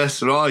 Ah,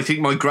 yes. Well, I think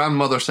my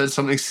grandmother said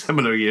something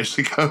similar years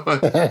ago.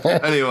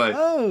 Anyway.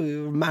 Oh,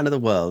 man of the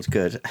world.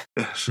 Good.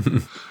 Yes.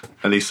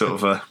 And he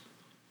sort of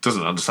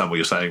doesn't understand what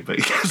you're saying, but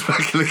he gets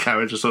back in the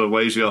carriage and sort of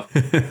waves you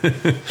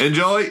off.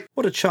 Enjoy.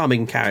 What a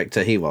charming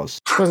character he was.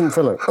 Pleasant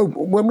fellow. Oh,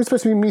 when we're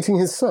supposed to be meeting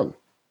his son?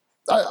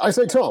 I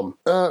say, Tom,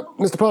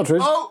 Mr.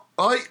 Partridge. Oh,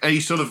 he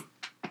sort of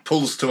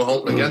pulls to a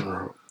halt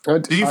again.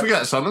 Did you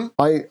forget something?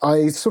 I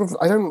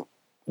don't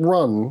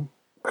run,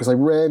 because I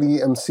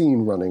rarely am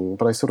seen running,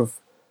 but I sort of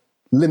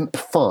limp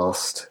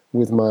fast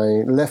with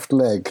my left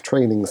leg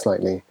trailing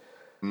slightly,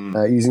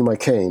 using my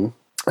cane.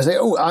 I say,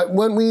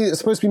 weren't we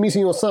supposed to be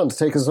meeting your son to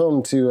take us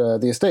on to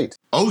the estate?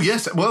 Oh,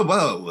 yes.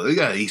 Well,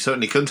 yeah, he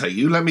certainly couldn't take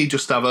you. Let me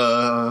just have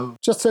a...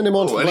 Just send him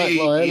on to the Black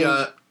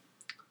Lion.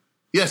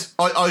 Yes,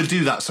 I'll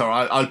do that, sir.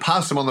 I'll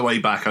pass him on the way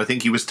back. I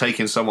think he was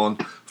taking someone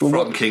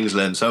from King's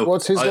Lynn. So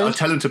what's his name? I'll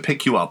tell him to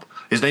pick you up.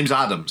 His name's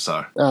Adam,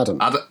 sir.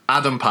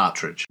 Adam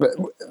Partridge.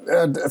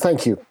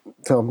 Thank you,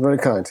 Tom. Very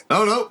kind.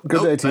 No.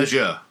 Good day to you.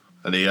 Pleasure.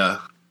 And he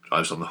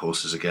drives on the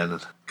horses again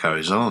and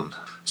carries on.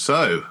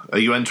 So, are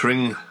you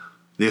entering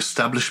the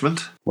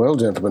establishment? Well,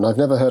 gentlemen, I've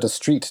never heard a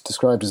street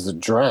described as a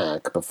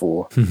drag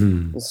before.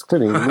 It's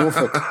clearly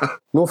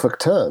Norfolk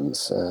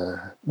terms.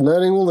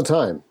 Learning all the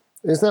time.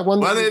 Is that one?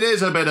 Well, it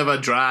is a bit of a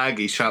drag,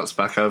 he shouts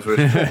back over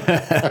it.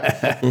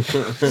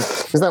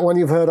 Is that one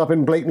you've heard up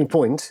in Blakeney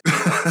Point?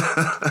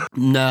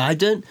 No, I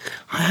don't.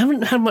 I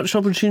haven't had much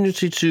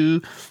opportunity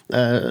to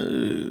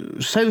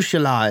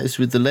socialise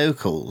with the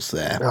locals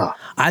there. Ah.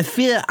 I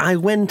fear I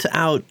went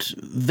out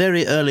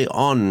very early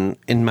on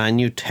in my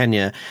new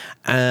tenure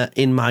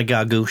in my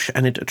gargouche,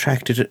 and it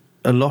attracted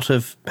a lot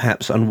of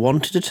perhaps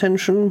unwanted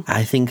attention.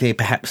 I think they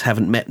perhaps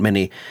haven't met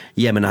many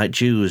Yemenite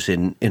Jews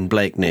in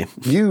Blakeney.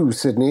 You,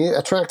 Sydney,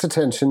 attract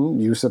attention.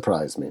 You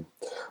surprise me.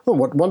 Oh,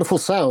 what wonderful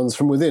sounds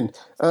from within.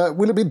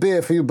 Will it be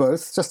beer for you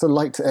both? Just a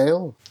light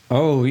ale?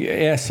 Oh,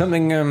 yeah,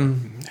 something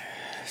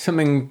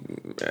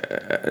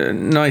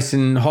nice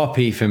and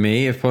hoppy for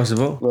me, if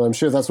possible. Well, I'm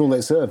sure that's all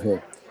they serve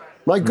here.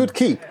 My good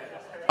keep.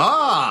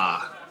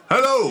 Ah,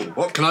 hello.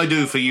 What can I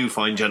do for you,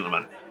 fine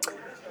gentlemen?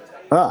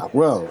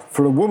 Well,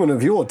 for a woman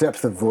of your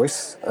depth of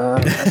voice,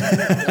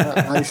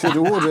 I should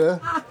order.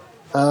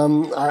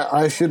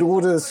 I should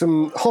order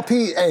some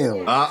hoppy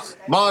ale.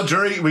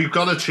 Marjorie, we've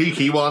got a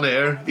cheeky one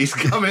here. He's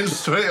coming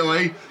straight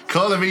away,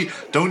 calling me.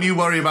 Don't you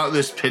worry about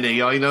this,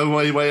 Pinny. I know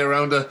my way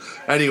around her.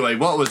 Anyway,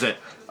 what was it?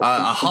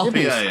 A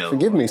hoppy ale.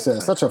 Forgive me, sir.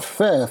 Such a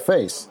fair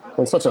face.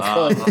 And such a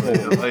fine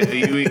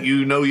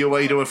you know your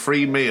way to a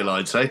free meal,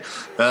 I'd say.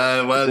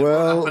 What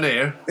happened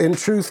here? In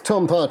truth,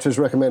 Tom Partridge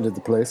recommended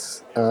the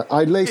place.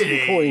 I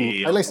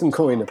laced some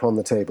coin upon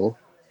the table.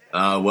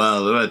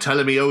 Tell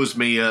him he owes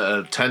me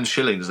 10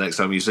 shillings next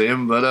time you see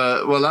him.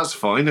 But that's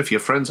fine if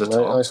your friends are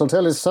Tom. I shall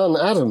tell his son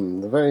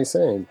Adam the very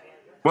same.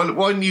 Well,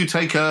 why don't you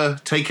take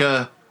a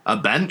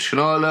bench and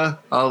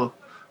I'll.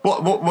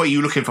 What are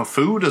you looking for?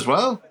 Food as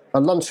well? A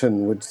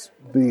luncheon would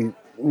be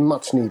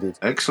much needed.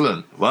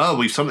 Excellent. Well,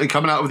 we've something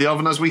coming out of the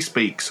oven as we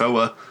speak,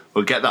 so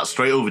we'll get that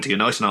straight over to you,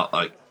 nice and hot,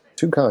 like.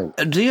 Too kind.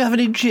 Do you have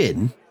any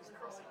gin?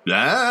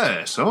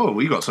 Yes. Oh,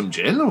 we got some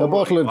gin. A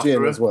bottle of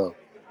gin as well.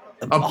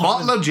 A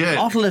bottle of gin.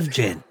 Bottle of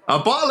gin. A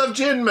bottle of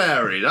gin,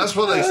 Mary. That's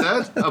what they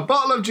said. A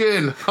bottle of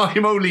gin.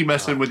 I'm only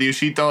messing with you.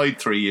 She died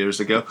 3 years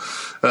ago.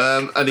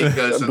 And he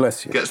goes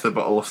and gets the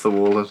bottle off the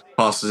wall and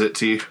passes it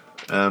to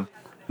you.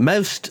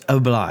 Most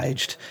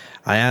obliged.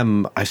 I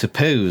am, I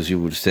suppose you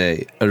would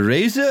say, a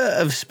raiser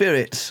of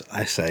spirits,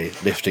 I say,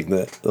 lifting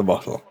the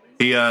bottle.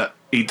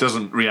 He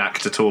doesn't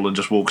react at all and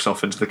just walks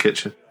off into the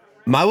kitchen.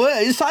 My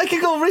word,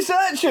 psychical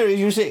researcher,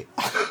 you see.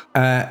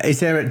 Is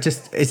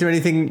there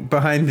anything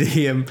behind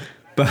the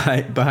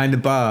behind the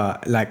bar,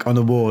 like on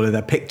the wall? Are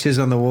there pictures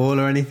on the wall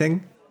or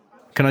anything?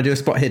 Can I do a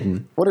spot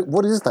hidden?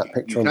 What is that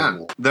picture on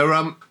the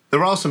wall?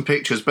 There are some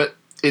pictures, but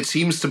it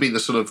seems to be the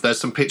sort of, there's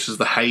some pictures of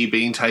the hay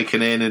being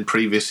taken in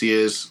previous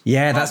years.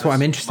 Yeah, that's what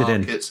I'm interested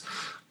in.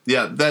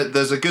 Yeah,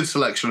 there's a good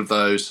selection of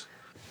those.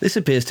 This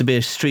appears to be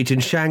a street in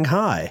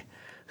Shanghai.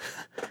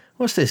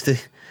 What's this?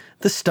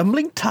 The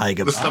Stumbling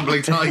Tiger Bar? The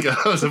Stumbling Tiger,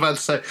 I was about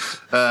to say.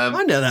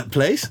 I know that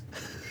place.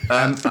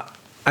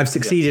 I've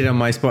succeeded on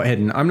my spot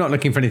hidden. I'm not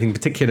looking for anything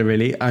particular,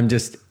 really. I'm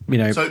just,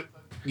 So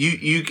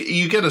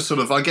you get a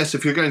sort of, I guess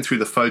if you're going through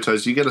the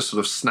photos, you get a sort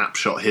of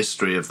snapshot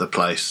history of the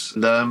place.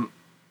 And,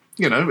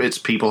 it's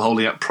people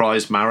holding up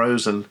prize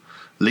marrows and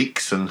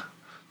leeks and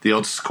the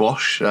odd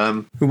squash.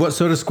 What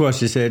sort of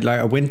squash is it? Like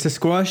a winter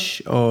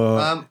squash,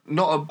 or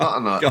not a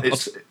butternut?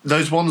 It's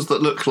those ones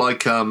that look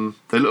like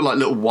they look like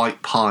little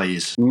white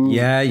pies.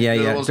 Yeah.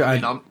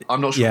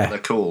 I'm not sure what they're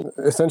called.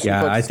 Essentially,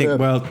 yeah, I think.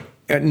 Well,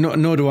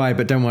 nor do I.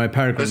 But don't worry,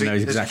 Peregrine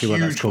knows exactly what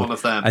that's called. One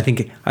of them. I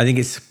think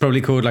it's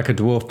probably called like a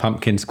dwarf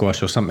pumpkin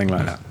squash or something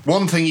like that.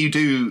 One thing you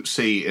do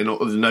see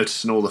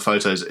notice in all the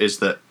photos is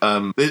that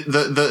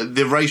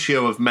the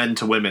ratio of men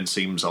to women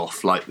seems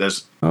off. Like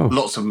there's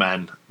lots of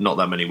men, not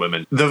that many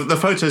women. The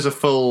photos are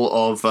full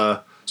of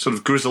sort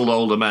of grizzled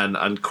older men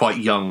and quite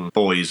young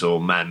boys or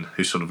men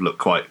who sort of look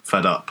quite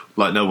fed up.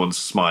 Like no one's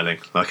smiling,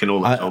 like in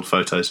all those old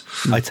photos.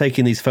 I take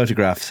in these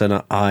photographs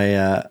and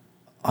I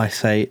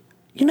say,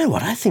 you know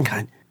what, I think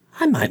I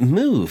might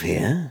move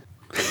here.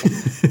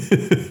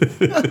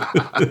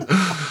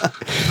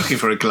 Looking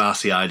for a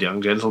glassy-eyed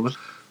young gentleman.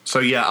 So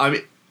yeah, I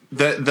mean,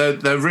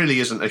 there really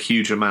isn't a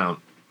huge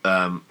amount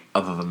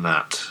other than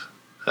that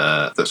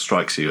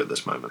strikes you at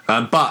this moment.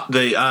 But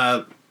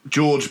the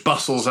George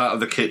bustles out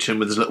of the kitchen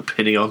with his little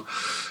pinny on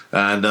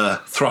and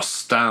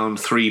thrusts down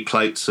 3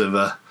 plates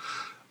of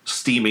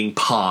steaming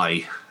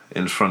pie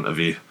in front of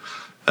you.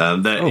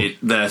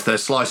 They're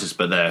slices,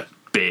 but they're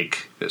big.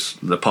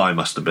 The pie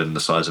must have been the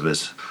size of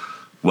his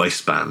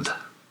waistband.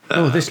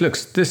 This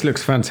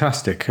looks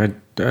fantastic.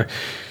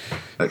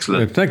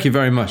 Excellent. Thank you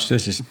very much.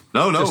 This is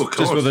of course.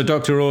 Just what the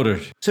doctor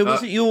ordered. So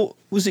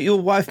was it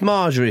your wife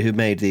Marjorie who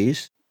made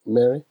these?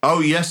 Mary?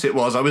 Oh, yes, it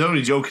was. I was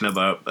only joking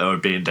about her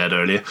being dead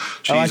earlier.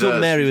 I thought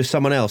Mary was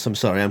someone else. I'm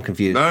sorry, I'm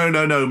confused.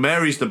 No.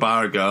 Mary's the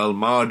bar girl.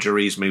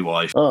 Marjorie's me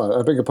wife. Oh,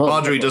 I beg your pardon.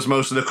 Marjorie does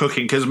most of the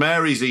cooking because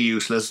Mary's a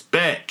useless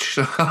bitch.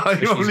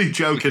 I'm only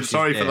joking.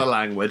 Sorry for the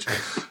language.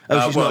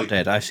 She's not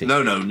dead, I see.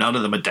 No, none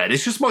of them are dead.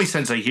 It's just my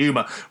sense of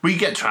humour. We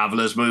get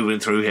travellers moving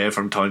through here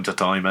from time to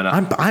time. And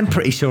I'm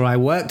pretty sure I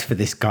worked for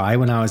this guy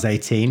when I was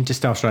 18,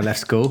 just after I left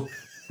school.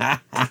 I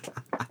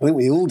think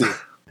we all did.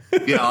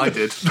 Yeah, I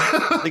did.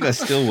 I think I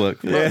still work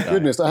for My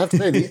goodness, I have to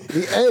say,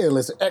 the ale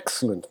is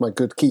excellent, my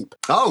good keep.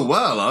 Oh,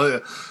 well,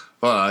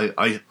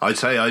 I'd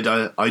say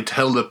I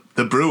tell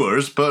the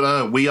brewers,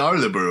 but we are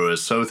the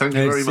brewers, so thank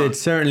you very much. It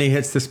certainly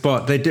hits the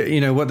spot. They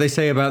do, what they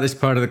say about this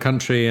part of the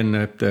country and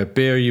the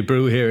beer you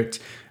brew here, it's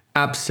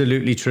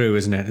absolutely true,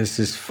 isn't it? This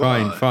is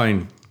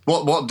fine.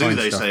 What do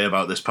they say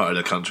about this part of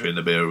the country and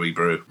the beer we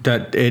brew?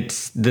 That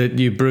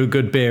you brew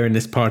good beer in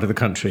this part of the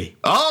country.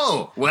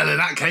 Oh, well, in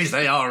that case,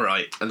 they are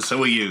right, and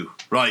so are you.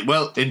 Right,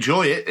 well,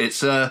 enjoy it.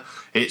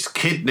 It's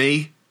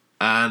kidney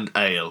and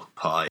ale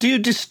pie. Do you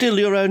distill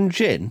your own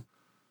gin?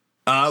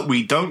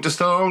 We don't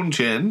distill our own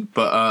gin,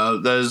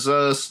 but there's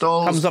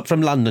stalls. Comes up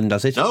from London,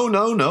 does it?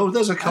 No.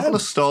 There's a couple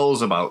of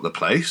stalls about the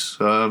place.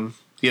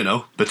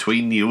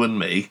 Between you and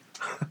me.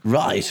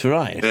 Right.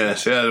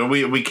 Yes, yeah.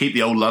 We keep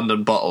the old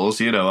London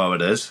bottles. You know how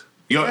it is.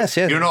 Yes.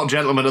 You're not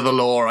gentlemen of the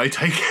law, I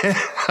take it.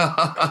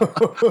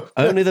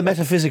 Only the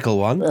metaphysical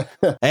one.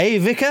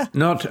 Vicar?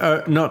 Not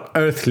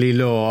earthly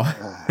law.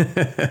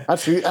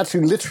 Actually,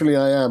 literally,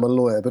 I am a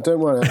lawyer, but don't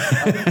worry,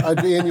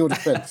 I'd be in your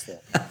defence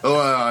there. Oh,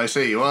 I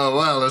see.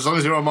 Well, as long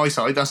as you're on my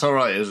side, that's all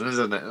right,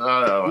 isn't it?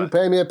 You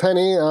pay me a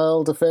penny,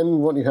 I'll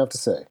defend what you have to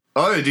say.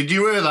 Oh, did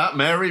you hear that,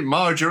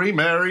 Marjorie?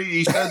 Mary,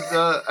 he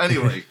said,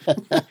 anyway.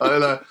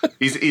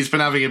 He's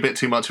been having a bit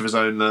too much of his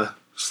own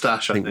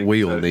stash, I think.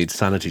 We all need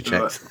sanity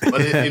checks.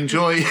 But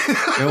enjoy.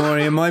 Don't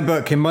worry, in my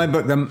book,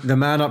 the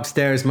man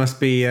upstairs must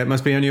be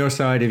on your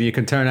side if you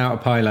can turn out a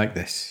pie like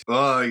this.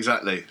 Oh,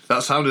 exactly.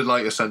 That sounded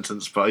like a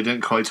sentence, but I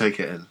didn't quite take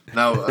it in.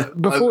 Now,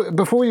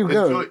 before you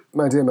go,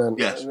 my dear man,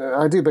 yes.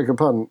 I do beg your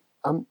pardon.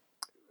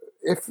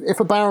 If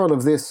a barrel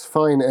of this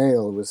fine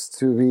ale was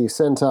to be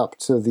sent up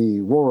to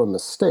the Warham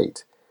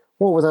estate,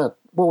 what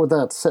would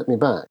that set me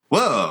back?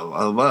 Well,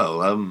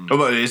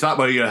 is that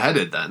where you're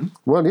headed then?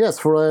 Well, yes,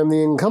 for I am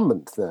the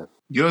incumbent there.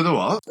 You're the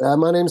what?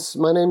 My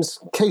name's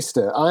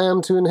Caster. I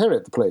am to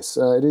inherit the place.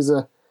 It is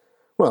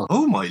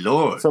oh my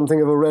lord, something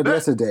of a red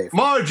letter day.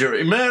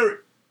 Marjorie, Mary,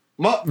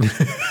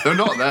 they're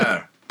not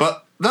there,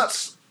 but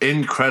that's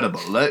incredible.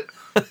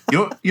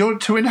 You're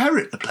to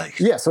inherit the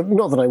place. Yes,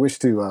 not that I wish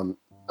to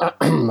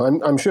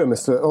I'm sure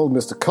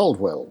Mr.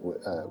 Caldwell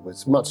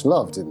was much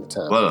loved in the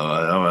town. Well,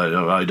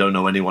 I don't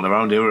know anyone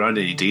around here who had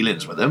any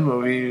dealings with him.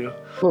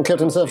 Well, kept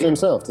himself to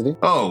himself, did he?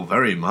 Oh,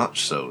 very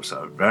much so,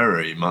 sir.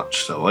 Very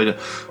much so. I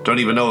don't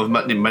even know of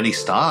many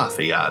staff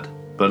he had.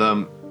 But,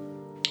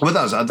 well,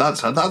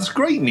 that's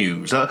great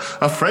news. A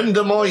friend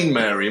of mine,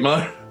 Mary,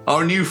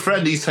 our new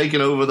friend, he's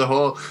taken over the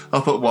hall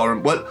up at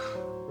Warren. Well,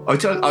 I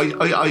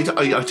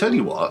tell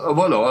you what.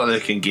 Well, I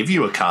can give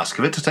you a cask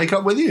of it to take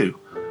up with you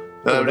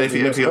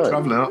if you're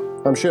travelling up.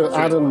 I'm sure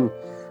Adam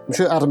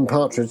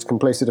Partridge can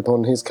place it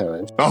upon his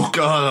carriage. Oh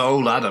God,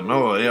 old Adam.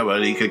 Oh yeah,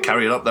 well he could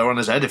carry it up there on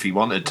his head if he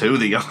wanted to.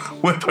 The young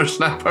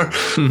whippersnapper.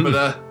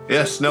 But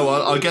yes, no,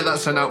 I'll get that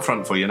sent out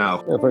front for you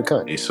now. Yeah, very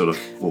kind. He sort of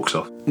walks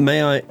off.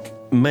 May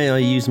I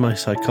use my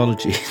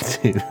psychology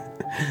to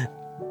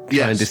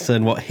try and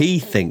discern what he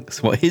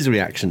thinks, what his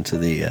reaction to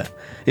the,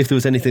 if there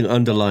was anything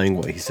underlying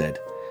what he said,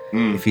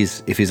 if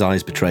his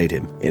eyes betrayed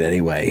him in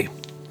any way.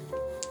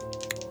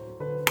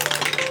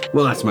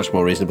 Well, that's much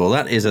more reasonable.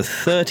 That is a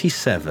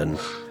 37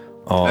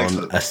 on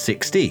Excellent. A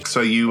 60.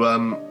 So you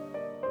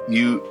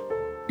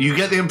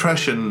get the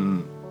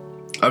impression.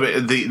 I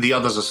mean, the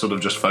others are sort of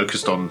just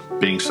focused on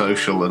being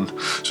social, and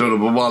sort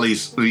of while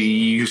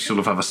you sort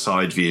of have a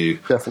side view.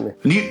 Definitely.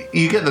 And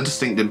you get the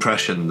distinct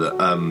impression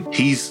that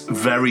he's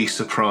very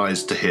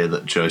surprised to hear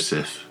that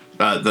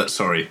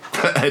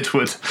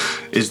Edward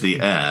is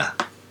the heir.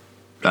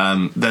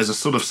 There's a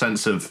sort of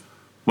sense of,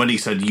 when he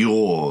said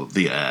you're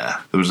the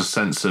heir, there was a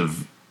sense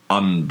of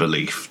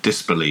unbelief,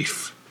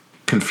 disbelief,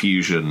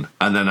 confusion,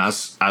 and then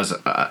as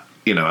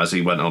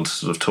he went on to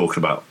sort of talk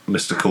about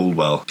Mr.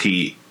 Caldwell,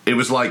 it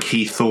was like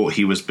he thought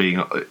he was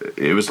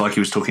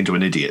talking to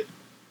an idiot.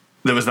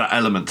 There was that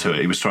element to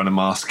it. He was trying to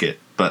mask it,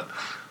 but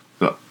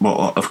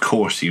well, of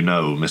course,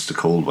 Mr.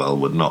 Caldwell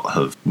would not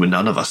have.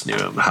 None of us knew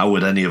him. How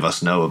would any of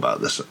us know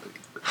about this?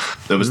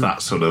 There was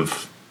that sort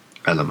of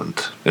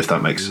element, if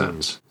that makes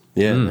sense.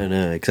 Yeah,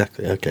 no,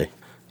 exactly. Okay,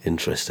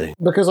 interesting.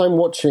 Because I'm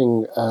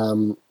watching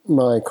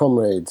my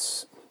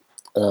comrades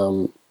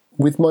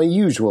with my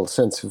usual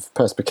sense of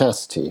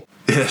perspicacity,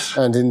 yes,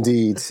 and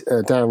indeed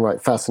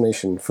downright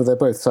fascination, for they're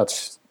both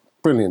such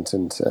brilliant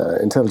and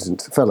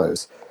intelligent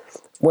fellows.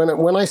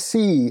 When I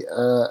see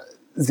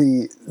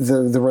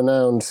the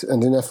renowned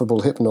and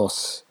ineffable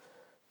Hypnos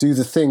do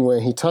the thing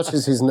where he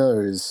touches his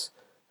nose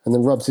and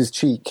then rubs his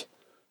cheek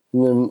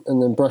and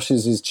then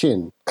brushes his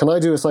chin, can I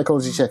do a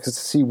psychology check to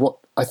see what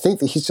I think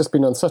that he's just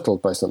been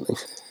unsettled by something?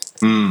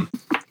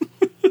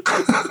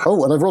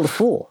 Oh, and I've rolled a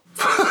 4.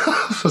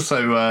 So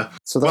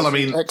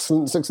that's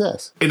excellent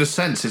success. In a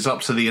sense, it's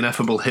up to the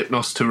ineffable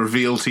Hypnos to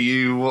reveal to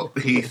you what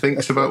he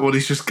thinks about what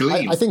he's just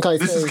gleaned.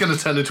 This is going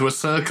to turn into a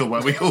circle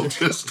where we all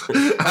just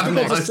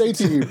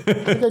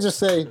I just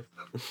say,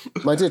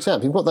 my dear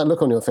chap, you've got that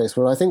look on your face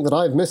where I think that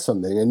I've missed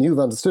something and you've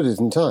understood it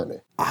entirely.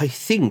 I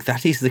think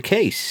that is the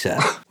case, sir.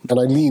 And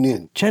I lean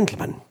in.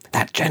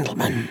 That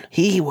gentleman,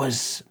 he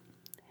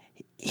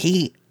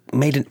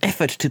made an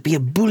effort to be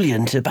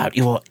ebullient about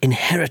your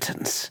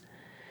inheritance.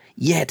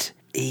 Yet,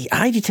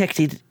 I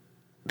detected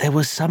there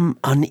was some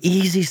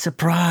uneasy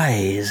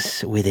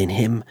surprise within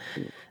him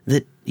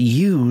that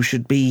you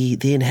should be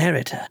the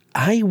inheritor.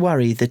 I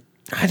worry that,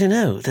 I don't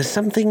know, there's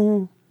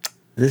something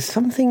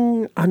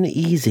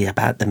uneasy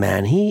about the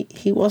man.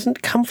 He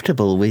wasn't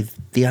comfortable with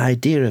the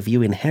idea of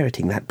you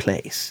inheriting that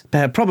place.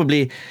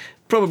 Probably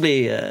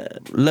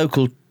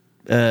local,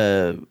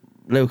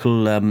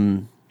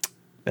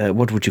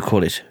 what would you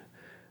call it?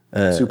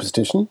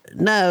 Superstition?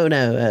 No,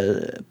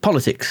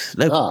 politics,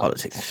 local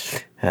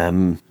politics.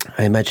 I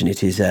imagine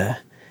it's a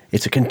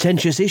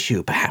contentious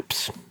issue,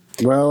 perhaps.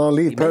 Well, I'll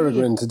leave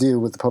Peregrine to deal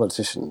with the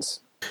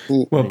politicians.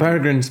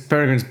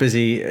 Peregrine's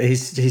busy. He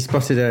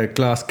spotted a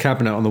glass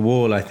cabinet on the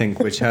wall, I think,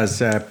 which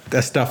has a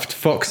stuffed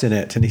fox in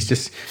it, and he's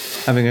just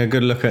having a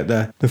good look at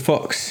the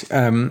fox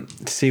to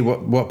see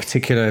what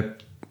particular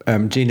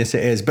genus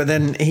it is. But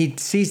then he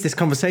sees this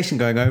conversation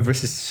going over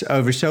his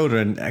shoulder,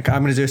 and I'm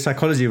going to do a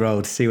psychology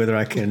roll to see whether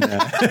I can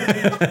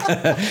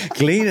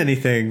glean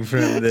anything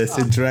from this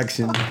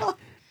interaction.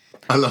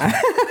 I love it.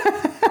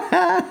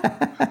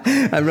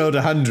 I rolled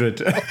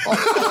 100.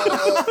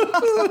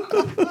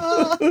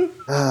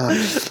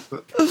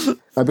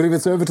 I believe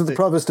it's over to the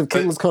Provost of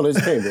King's College,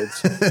 Cambridge.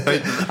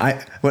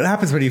 What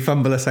happens when you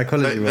fumble a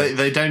psychology roll?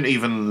 They don't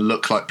even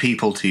look like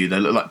people to you. They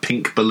look like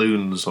pink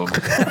balloons on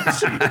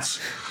seats.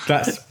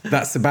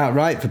 That's about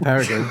right for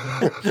Peregrine.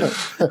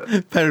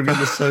 Peregrine,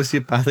 the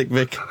sociopathic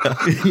vicar.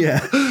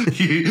 Yeah.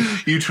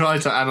 You try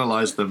to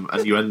analyse them,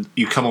 and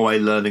you come away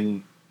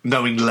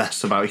knowing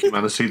less about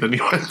humanity than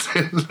you went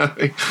in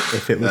knowing.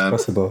 If it was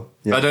possible.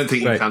 Yeah. I don't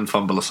think you can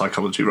fumble a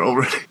psychology roll,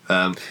 really.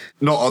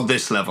 Not on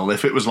this level.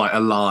 If it was like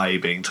a lie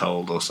being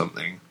told or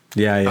something,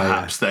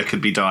 perhaps there could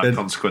be dire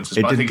consequences.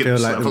 But I think at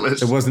this level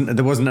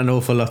there wasn't an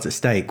awful lot at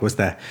stake, was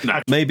there? No.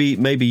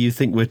 Maybe you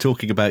think we're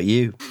talking about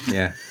you.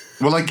 Yeah.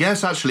 Well, I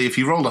guess actually, if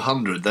you rolled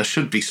 100, there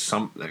should be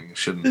something,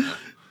 shouldn't there?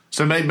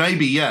 So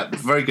maybe,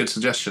 very good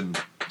suggestion,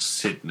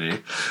 Sydney.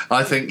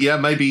 I think,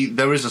 maybe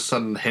there is a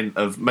sudden hint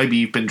of maybe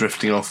you've been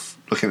drifting off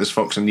looking at this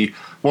fox and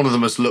one of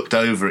them has looked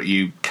over at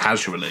you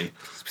casually,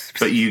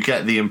 but you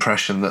get the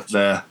impression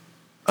that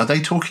are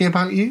they talking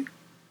about you?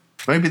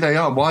 Maybe they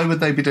are. Why would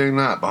they be doing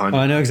that behind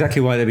you? I know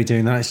exactly why they'd be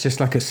doing that. It's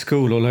just like at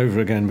school all over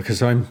again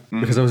because I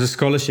was a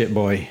scholarship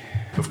boy.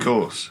 Of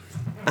course.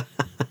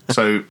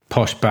 So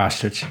posh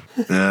bastards.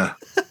 Yeah.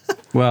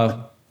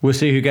 Well, we'll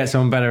see who gets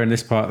on better in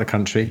this part of the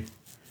country.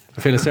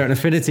 I feel a certain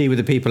affinity with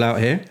the people out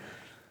here.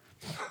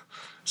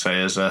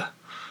 Say as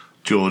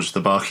George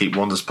the barkeep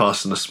wanders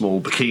past in a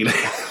small bikini.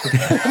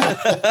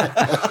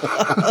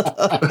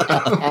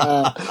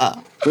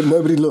 But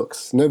nobody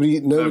looks.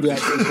 Nobody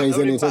actually pays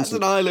any attention.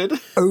 An eyelid.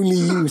 Only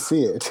you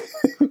see it.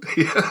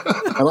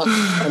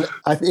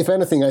 If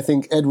anything, I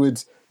think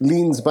Edward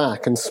leans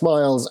back and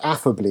smiles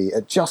affably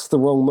at just the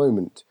wrong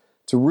moment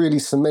to really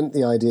cement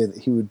the idea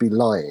that he would be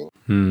lying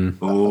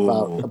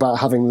about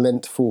having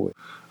leant forward.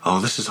 Oh,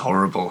 this is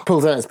horrible.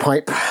 Pulls out his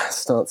pipe,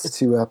 starts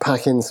to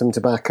pack in some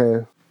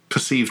tobacco.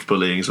 Perceived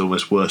bullying is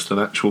almost worse than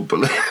actual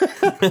bullying.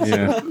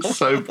 Yeah.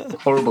 So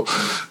horrible.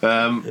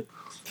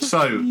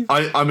 So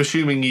I'm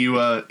assuming you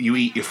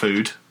eat your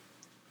food.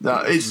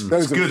 It's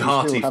good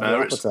hearty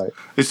fare. It's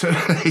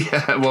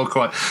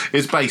quite.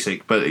 It's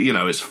basic, but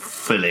it's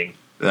filling.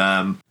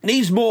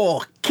 Needs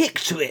more kick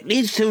to it.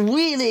 Needs to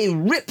really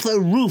rip the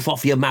roof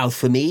off your mouth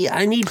for me.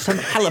 I need some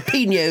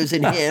jalapenos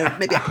in here,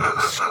 maybe a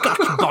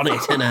Scotch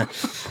bonnet and a...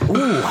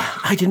 Ooh,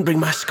 I didn't bring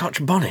my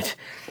Scotch bonnet.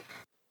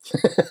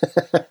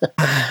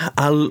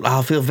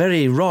 I'll feel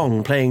very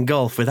wrong playing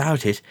golf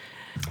without it.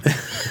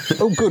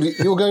 Oh, good.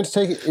 You're going to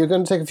take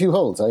a few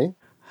holes, are you?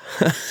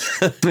 I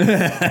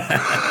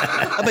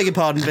beg your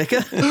pardon,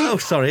 Vicar. Oh,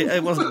 sorry,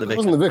 it wasn't the Vicar.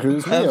 It wasn't the Vicar, it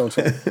was me, old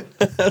chap.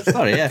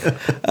 Sorry,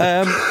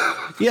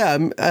 yeah.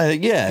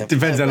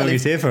 Depends how long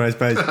he's here for, I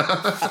suppose.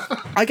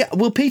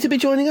 Will Peter be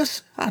joining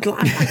us? I'd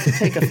like to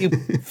take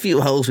a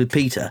few holes with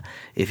Peter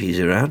if he's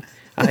around.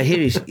 I hear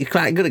he's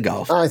quite good at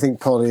golf. I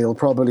think Polly will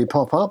probably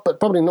pop up, but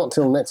probably not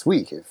till next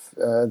week, if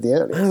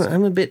the earliest.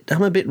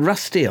 I'm a bit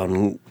rusty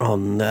on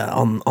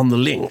the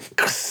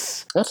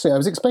links. Actually, I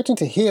was expecting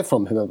to hear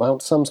from him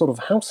about some sort of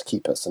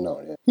housekeeper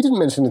scenario. He didn't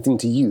mention anything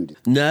to you, did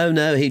he?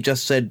 No. He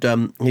just said I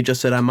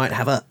might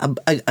have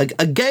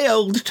a gay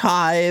old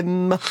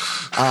time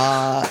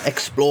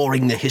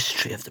exploring the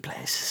history of the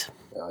place.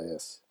 Ah,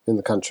 yes. In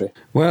the country.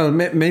 Well,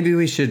 maybe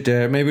we should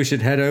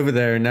head over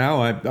there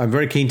now. I'm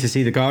very keen to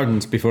see the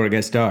gardens before it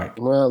gets dark.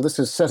 Well, this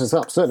has set us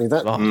up, certainly.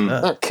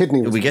 That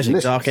kidney was We're getting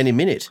dark any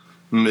minute.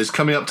 It's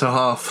coming up to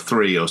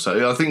 3:30 or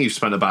so. I think you've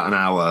spent about an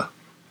hour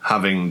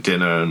having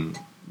dinner and,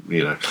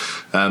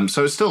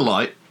 so it's still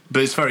light,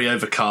 but it's very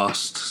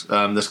overcast.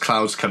 There's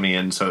clouds coming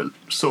in, so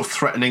it's sort of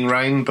threatening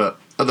rain, but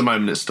at the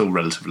moment it's still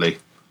relatively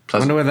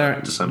pleasant.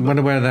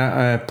 Wonder where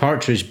that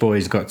Partridge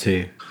boy's got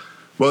to.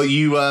 Well,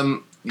 you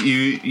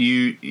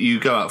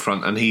go out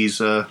front, and he's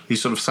sort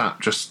of sat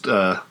just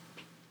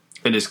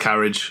in his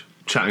carriage,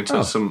 chatting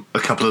to a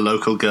couple of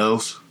local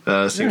girls.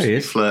 Seems to be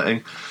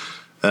flirting.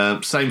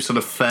 Same sort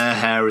of fair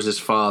hair as his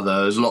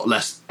father. He's a lot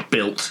less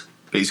built,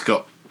 but he's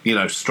got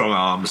strong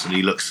arms, and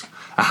he looks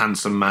a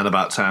handsome man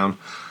about town.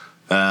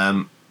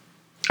 And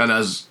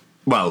as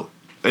well,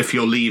 if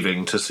you're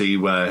leaving to see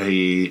where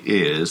he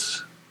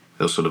is,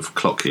 he'll sort of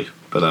clock you.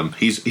 But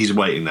he's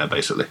waiting there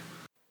basically.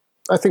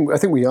 I think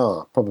we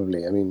are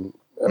probably. I mean.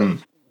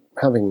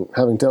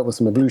 Having dealt with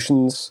some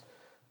ablutions,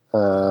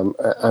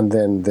 and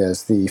then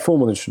there's the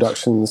formal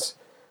introductions.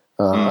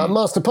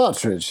 Master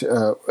Partridge,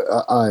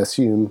 I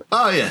assume.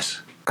 Ah,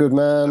 yes. Good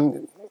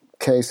man,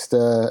 cased,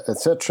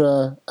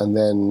 etc. And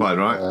then quite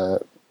right.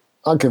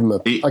 I'll give him a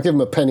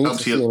penny to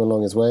see him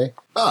along his way.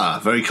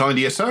 Ah, very kind of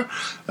you, sir.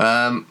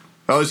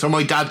 So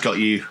my dad got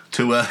you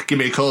to give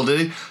me a call, did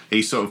he?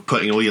 He's sort of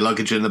putting all your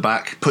luggage in the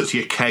back, puts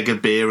your keg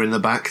of beer in the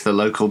back, the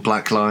local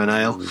Black Lion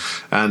Ale,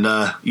 and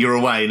you're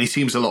away, and he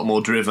seems a lot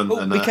more driven.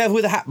 Be careful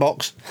with the hat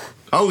box.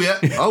 Oh, yeah.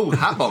 Oh,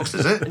 hat box,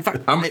 is it? In fact,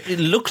 it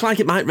looks like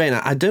it might rain.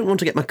 I don't want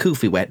to get my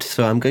kufi wet,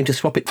 so I'm going to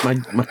swap it for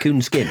my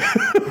coon skin.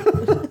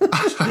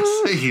 I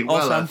see. Well,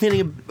 also, I'm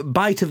feeling a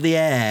bite of the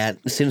air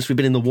since we've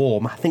been in the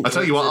warm. I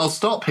tell you what, I'll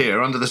stop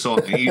here under this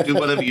awning. You do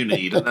whatever you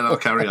need, and then I'll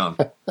carry on.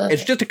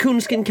 It's just a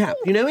coonskin cap.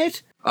 You know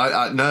it?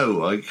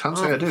 No, I can't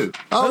say I do.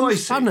 Oh, I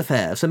see. Fun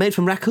affairs. They're made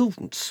from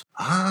raccoons.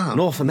 Ah.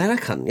 North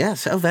American,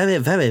 yes. Oh, very,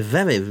 very,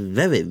 very,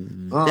 very,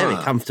 very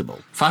comfortable.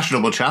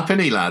 Fashionable chap, isn't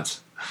he,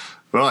 lads?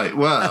 Right,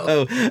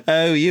 well...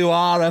 Oh, you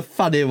are a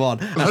funny one.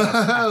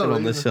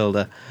 On the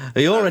shoulder.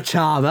 You're a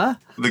charmer.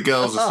 The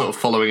girls are sort of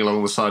following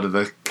along the side of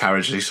the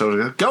carriage, and he sort of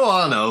goes, go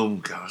on,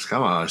 oh, gosh,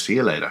 come on, I'll see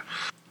you later.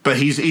 But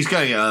he's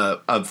going at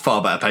a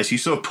far better pace. You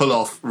sort of pull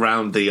off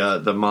round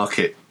the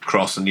market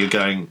cross, and you're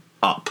going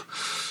up,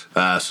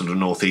 sort of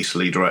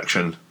northeasterly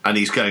direction, and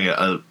he's going at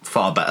a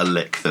far better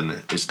lick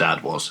than his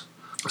dad was.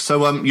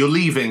 So you're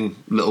leaving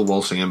Little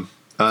Walsingham,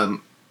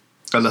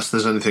 unless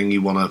there's anything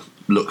you want to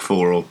look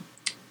for or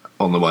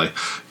on the way.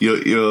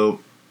 You're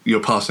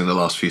passing the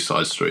last few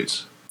side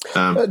streets.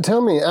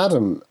 Tell me,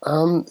 Adam,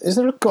 is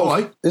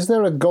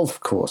there a golf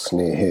course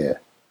near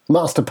here?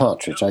 Master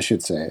Partridge, I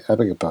should say. I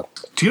beg your pardon.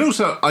 Do you know,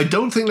 sir, I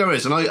don't think there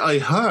is. And I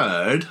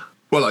heard...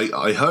 Well,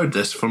 I heard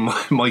this from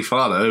my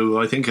father,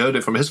 who I think heard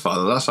it from his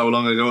father. That's how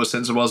long ago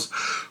since it was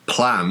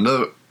planned.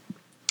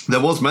 There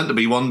was meant to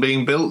be one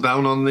being built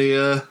down on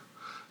the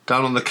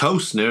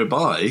coast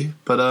nearby,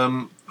 but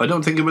I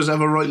don't think it was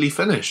ever rightly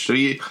finished. So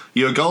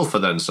you're a golfer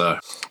then, sir?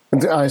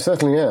 I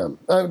certainly am.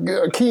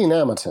 A keen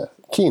amateur.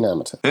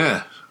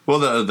 Yeah.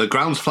 Well, the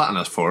ground's flat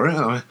enough for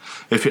it.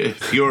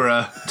 If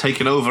you're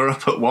taking over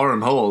up at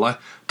Warham Hall, I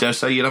dare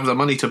say you'd have the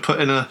money to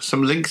put in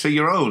some links of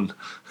your own.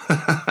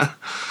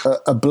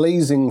 A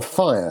blazing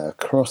fire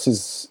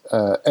crosses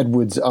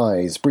Edward's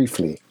eyes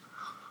briefly,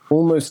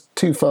 almost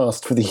too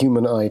fast for the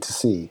human eye to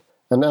see.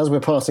 And as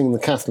we're passing the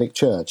Catholic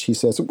church, he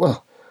says,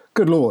 "Well,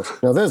 good Lord,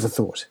 now there's a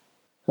thought."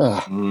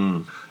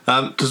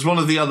 Does one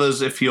of the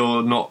others, if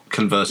you're not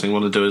conversing,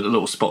 want to do a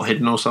little spot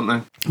hidden or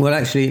something? Well,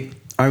 actually,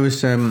 I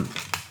was going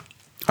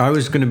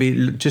to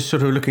be just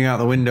sort of looking out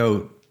the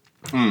window.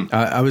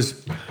 I was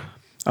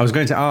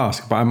going to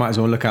ask, but I might as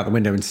well look out the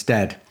window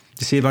instead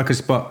to see if I could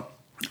spot.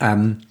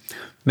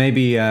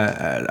 Maybe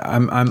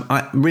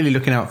I'm really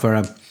looking out for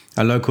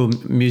a local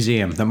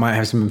museum that might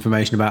have some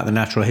information about the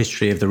natural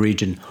history of the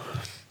region.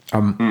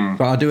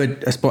 But I'll do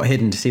a spot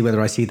hidden to see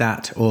whether I see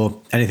that or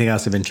anything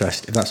else of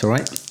interest, if that's all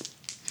right.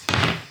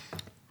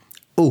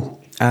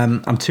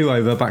 I'm 2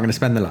 over, but I'm going to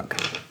spend the luck.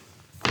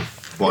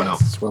 Why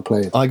not? Well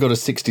played. I got a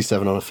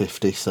 67 on a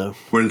 50, so...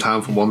 We're in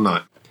town for one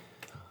night.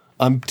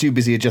 I'm too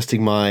busy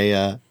adjusting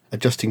my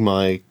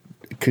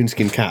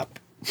coonskin cap.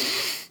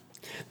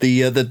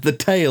 The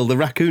tail, the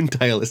raccoon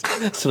tail, is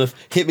sort of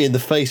hit me in the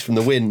face from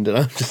the wind, and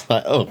I'm just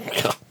like, oh,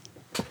 God.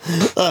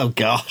 Oh,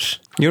 gosh.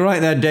 You're right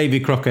there, Davy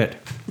Crockett.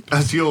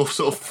 As you're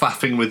sort of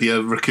faffing with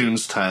your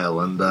raccoon's tail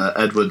and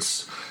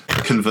Edward's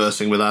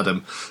conversing with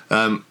Adam,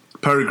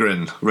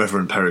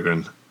 Reverend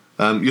Peregrine,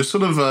 you're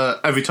sort of,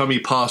 every time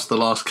you pass the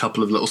last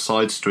couple of little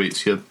side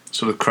streets, you're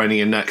sort of craning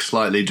your neck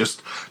slightly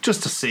just to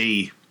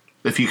see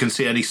if you can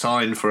see any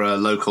sign for a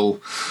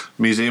local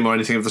museum or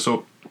anything of the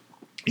sort.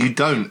 You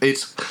don't.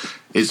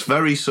 It's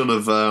very sort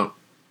of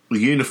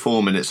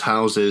uniform in its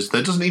houses.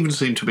 There doesn't even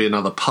seem to be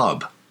another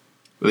pub.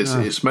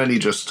 It's mainly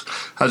just...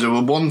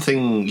 one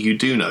thing you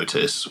do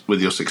notice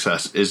with your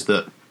success is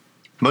that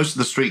most of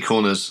the street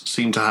corners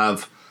seem to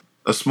have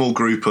a small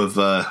group of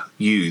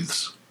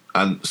youths,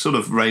 and sort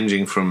of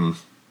ranging from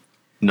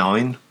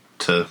 9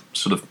 to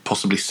sort of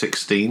possibly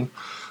 16,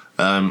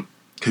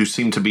 who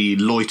seem to be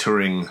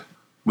loitering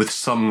with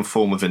some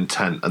form of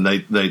intent, and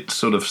they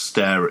sort of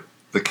stare at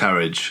the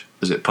carriage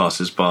as it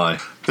passes by.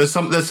 There's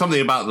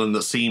something about them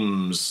that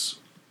seems...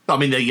 I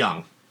mean, they're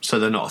young, so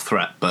they're not a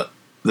threat, but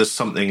there's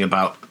something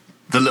about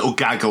the little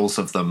gaggles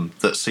of them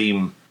that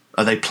seem...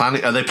 Are they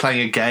playing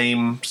a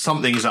game?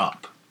 Something's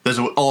up. There's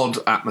an odd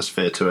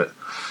atmosphere to it.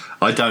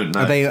 I don't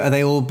know. Are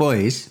they all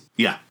boys?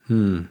 Yeah.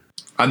 And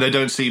they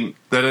don't seem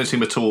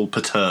at all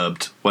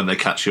perturbed when they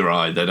catch your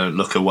eye. They don't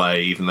look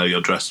away, even though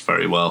you're dressed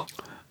very well.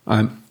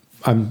 I'm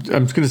just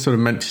going to sort of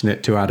mention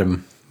it to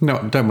Adam.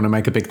 No, don't want to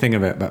make a big thing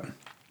of it, but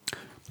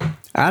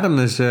Adam,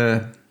 there's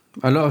a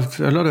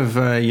lot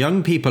of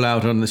young people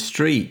out on the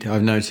street.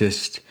 I've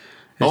noticed.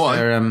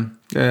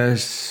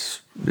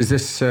 Is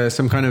this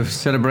some kind of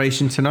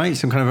celebration tonight?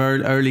 Some kind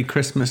of early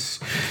Christmas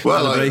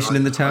celebration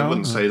in the town? I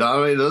wouldn't say that.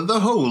 I mean, the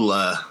whole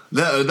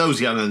those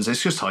young'uns,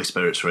 it's just high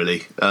spirits,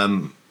 really.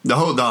 The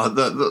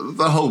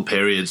whole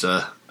period's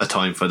a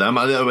time for them.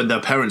 I know when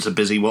their parents are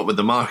busy, what with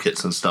the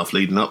markets and stuff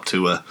leading up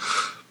to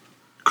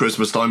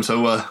Christmas time.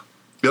 So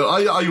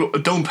I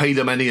don't pay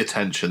them any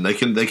attention. They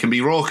can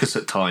be raucous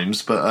at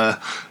times,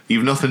 but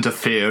you've nothing to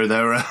fear.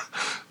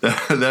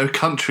 They're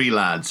country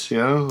lads, you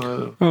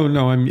know. Oh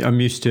no, I'm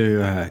used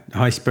to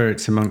high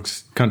spirits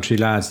amongst country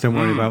lads. Don't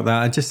worry about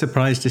that. I'm just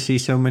surprised to see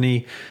so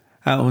many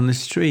out on the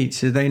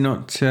streets. Are they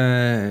not?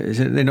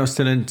 They're not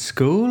still in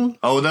school?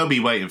 Oh, they'll be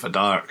waiting for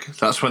dark.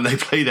 That's when they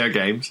play their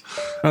games.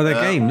 Oh,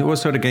 their game. What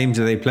sort of games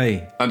do they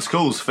play? And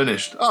school's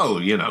finished. Oh,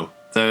 you know,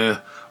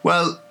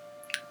 well.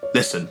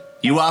 Listen.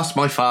 You asked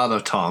my father,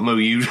 Tom, who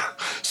you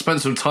spent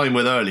some time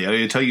with earlier,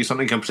 he'd tell you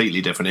something completely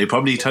different. He'd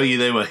probably tell you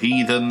they were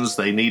heathens,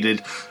 they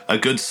needed a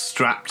good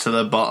strap to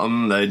the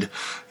bottom, that'd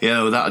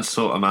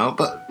sort them out.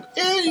 But,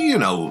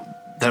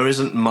 there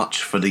isn't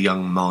much for the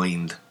young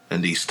mind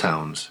in these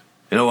towns.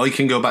 I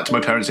can go back to my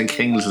parents in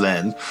King's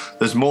Lynn.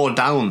 There's more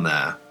down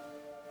there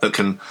that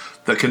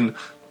can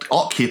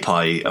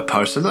occupy a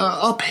person.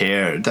 Up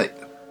here,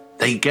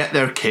 they get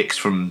their kicks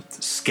from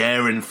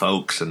scaring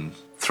folks and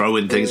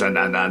throwing things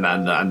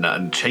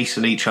and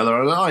chasing each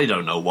other, and I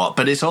don't know what,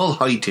 but it's all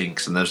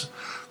hijinks, and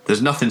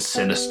there's nothing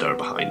sinister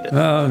behind it.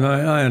 Oh, no,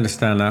 I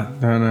understand that,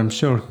 and I'm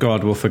sure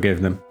God will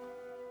forgive them.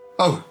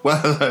 Oh,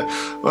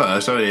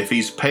 well, sorry, if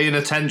he's paying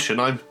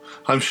attention,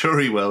 I'm sure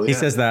he will. Yeah. He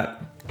says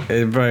that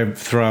a very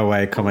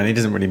throwaway comment. He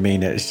doesn't really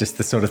mean it. It's just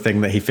the sort of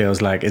thing that he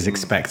feels like is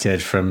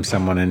expected from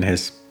someone in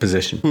his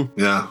position.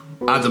 Yeah,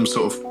 Adam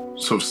sort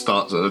of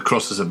starts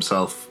crosses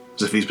himself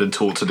as if he's been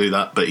taught to do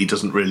that, but he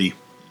doesn't really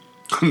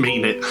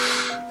mean it,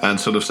 and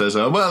sort of says,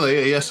 well,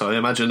 yes, I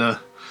imagine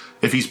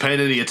if he's paying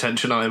any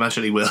attention, I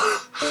imagine he will.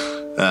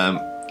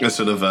 It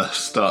sort of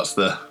starts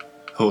the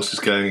horses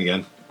going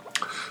again.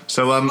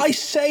 So, I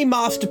say,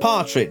 Master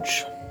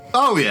Partridge.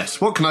 Oh,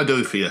 yes, what can I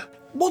do for you?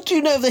 What do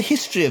you know of the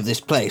history of this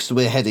place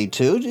we're heading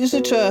to? Is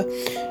it,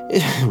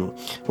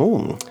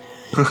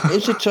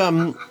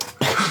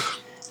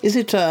 is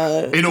it,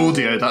 In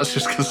audio, that's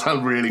just going to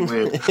sound really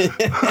weird.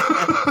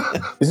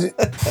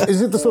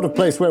 Is it the sort of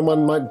place where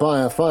one might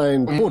buy a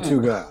fine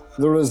Portuga,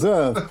 the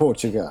reserve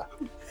Portuga?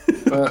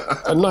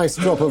 A nice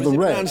drop of the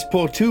red.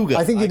 Portuga.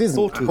 I think it is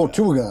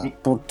Portuga.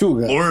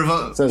 Or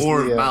of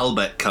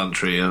Malbec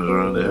country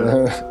around here.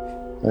 No,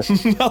 but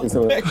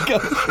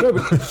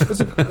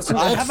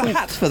I have a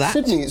hat for that.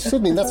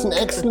 Sydney, that's an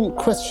excellent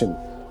question.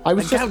 A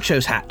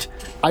gaucho's hat.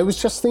 I was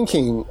just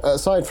thinking,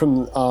 aside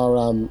from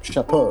our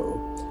chapeau,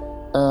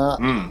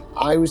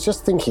 I was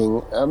just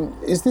thinking,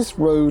 is this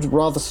road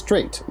rather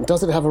straight?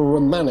 Does it have a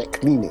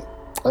Romanic leaning?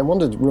 I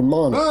wondered,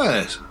 Romanic.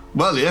 Yes.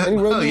 Well, yeah. Any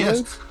Roman yes.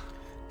 roads?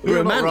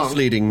 Romance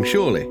leading,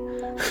 surely.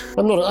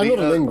 I'm not a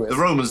linguist. The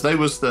Romans, they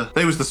was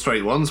the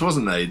straight ones,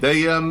 wasn't they?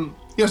 They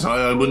yes,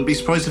 I wouldn't be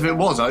surprised if it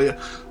was. I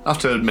have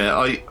to admit,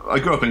 I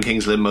grew up in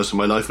Kings Lynn most of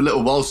my life.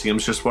 Little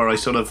Walsingham's just where I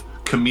sort of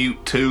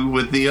commute to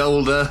with the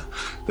old the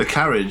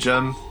carriage.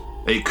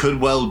 It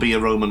could well be a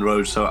Roman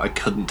road, so I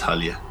couldn't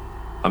tell you.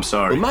 I'm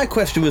sorry. Well, my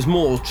question was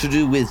more to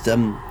do with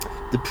the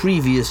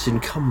previous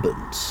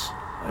incumbents.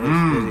 I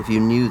don't suppose if you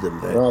knew them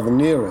very Rather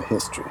nearer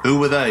history. Who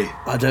were they?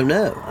 I don't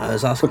know. I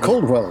was asking. The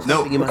Caldwells.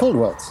 No. The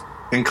Caldwells.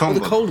 In Oh,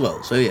 Caldwell. the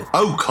Caldwells. Oh, yeah.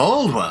 Oh,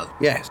 Caldwell.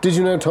 Yes. Did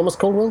you know Thomas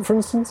Caldwell, for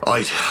instance?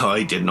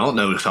 I did not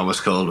know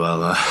Thomas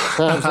Caldwell.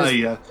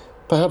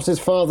 Perhaps his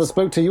father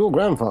spoke to your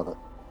grandfather.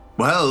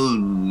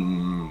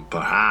 Well,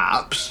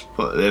 perhaps.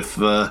 But if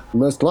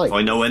Most likely.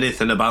 I know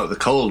anything about the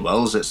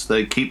Caldwells, it's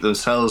they keep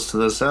themselves to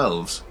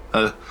themselves.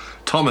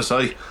 Thomas,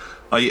 I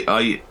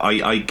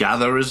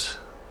gather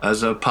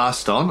as a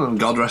passed on, and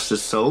God rest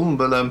his soul.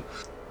 But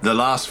the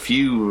last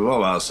few,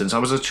 since I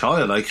was a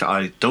child,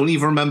 I don't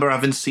even remember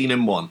having seen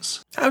him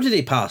once. How did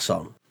he pass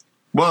on?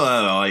 Well,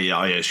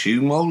 I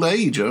assume old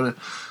age.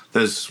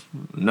 There's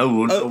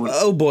no.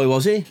 Oh boy,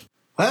 was he?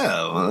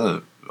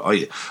 Well,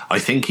 I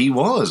think he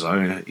was.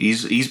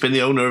 He's been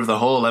the owner of the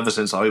hall ever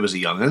since I was a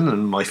young'un,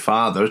 and my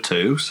father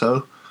too.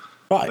 So,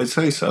 Right. I'd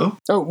say so.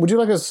 Oh, would you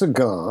like a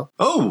cigar?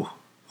 Oh,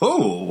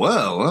 well,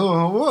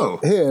 whoa.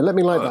 Here, let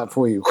me light that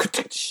for you.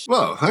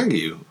 Well, thank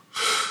you.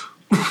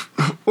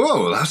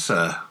 Whoa, that's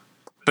a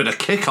bit of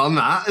kick on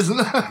that, isn't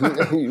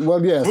it?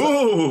 Well, yes.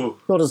 Whoa.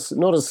 Not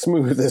as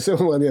smooth as.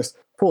 Well, yes.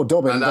 Poor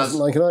Dobbin And doesn't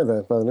like it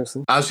either, by the looks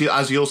of it.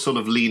 As you're sort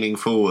of leaning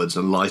forwards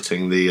and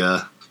lighting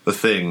the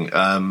thing,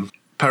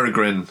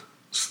 Peregrine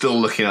still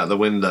looking out the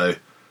window,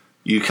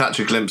 you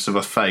catch a glimpse of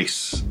a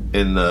face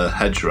in the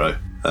hedgerow.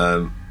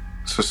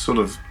 It's a sort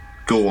of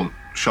gaunt,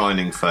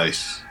 shining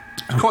face.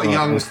 It's quite a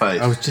young face.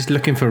 I was just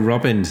looking for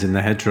robins in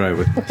the hedgerow.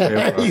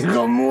 You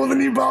got more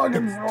than you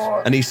bargained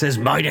for. And he says,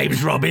 "My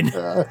name's Robin." In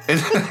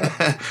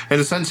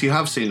a sense, you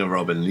have seen a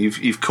robin.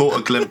 You've caught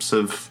a glimpse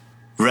of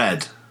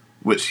red,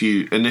 which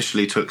you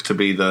initially took to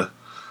be the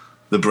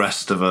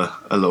breast of a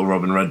little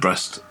robin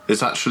redbreast.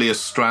 It's actually a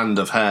strand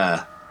of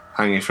hair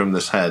hanging from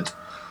this head,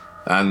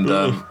 and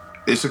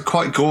it's a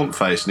quite gaunt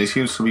face, and he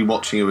seems to be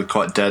watching you with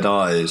quite dead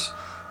eyes,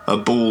 a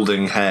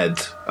balding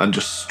head, and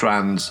just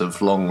strands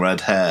of long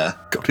red hair.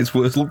 Got his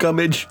Wurzel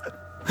gummidge.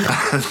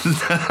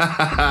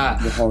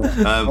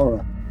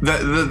 Horror.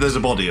 There's a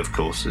body, of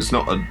course. It's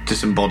not a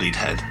disembodied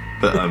head,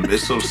 but it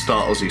sort of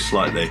startles you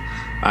slightly,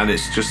 and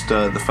it's just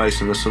the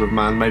face of a sort of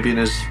man, maybe in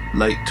his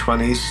late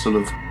 20s, sort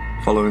of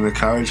following the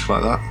carriage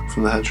like that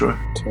from the hedgerow.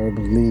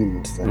 Terrible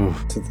lean to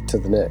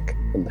the neck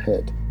and the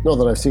head. Not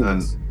that I've seen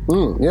this.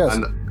 Yes.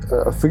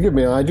 And forgive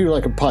me, I do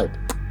like a pipe.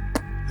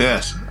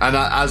 yes, and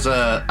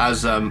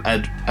as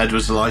Ed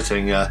was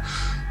lighting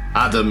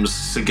Adam's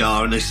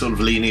cigar, and he's sort of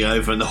leaning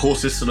over, and the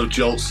horses sort of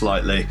jolt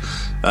slightly.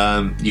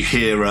 You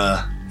hear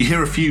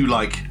a few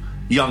like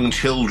young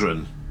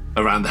children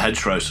around the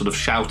hedgerow sort of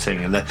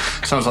shouting, and it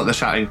sounds like they're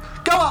shouting,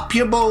 "Go up,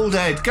 you bald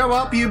head! Go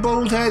up, you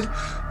bald head!"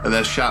 And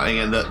they're shouting,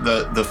 and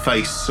the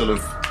face sort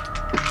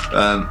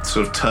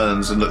of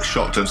turns and looks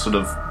shocked and sort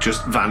of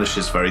just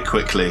vanishes very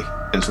quickly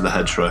into the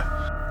hedgerow.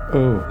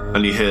 Oh.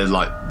 And you hear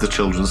like the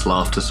children's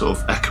laughter sort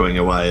of echoing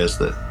away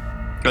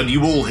and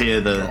you all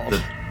hear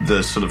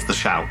the sort of the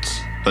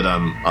shouts, but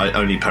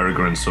only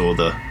Peregrine saw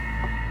the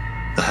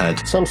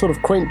head. Some sort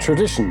of quaint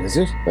tradition, is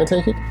it? I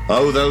take it?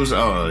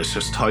 It's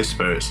just high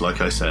spirits,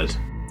 like I said.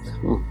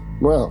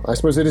 Well, I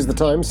suppose it is the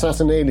time.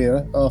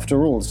 Saturnalia,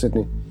 after all,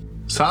 Sydney.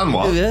 Saturn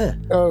what? Oh, yeah.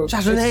 Oh,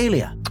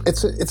 Saturnalia.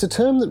 It's a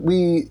term that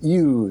we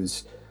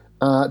use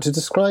to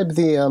describe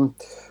the...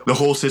 The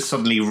horses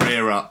suddenly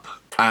rear up,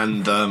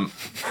 and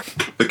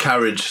the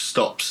carriage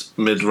stops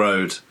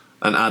mid-road,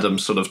 and Adam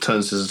sort of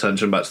turns his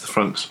attention back to the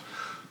front.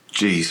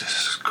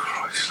 Jesus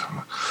Christ.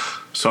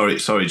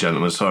 Sorry,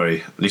 gentlemen,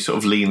 sorry. And he sort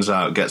of leans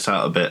out, gets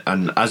out a bit,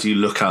 and as you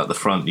look out the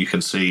front, you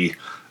can see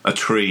a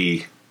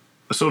tree,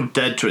 a sort of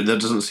dead tree. There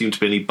doesn't seem to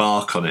be any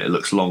bark on it. It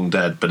looks long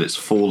dead, but it's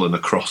fallen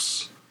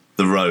across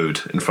the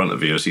road in front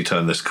of you as you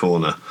turn this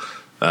corner.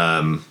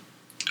 and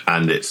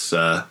it's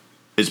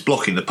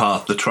blocking the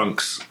path. The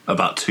trunk's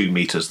about 2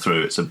 meters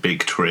through. It's a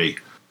big tree,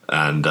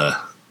 and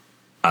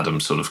Adam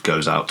sort of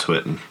goes out to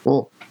it and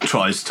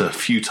tries to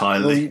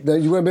futilely.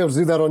 You won't be able to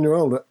do that on your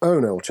own,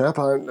 old chap.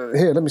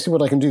 Here, let me see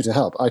what I can do to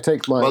help. I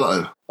take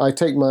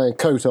my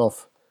coat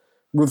off,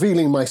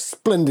 revealing my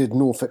splendid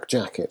Norfolk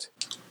jacket.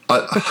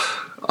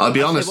 I'll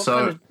be honest,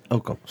 so... Oh,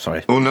 God,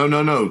 sorry. Oh,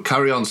 no.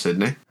 Carry on,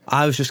 Sydney.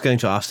 I was just going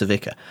to ask the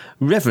vicar.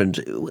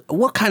 Reverend,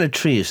 what kind of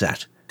tree is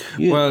that?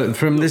 Well,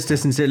 from this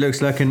distance, it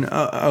looks like an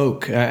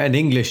oak, an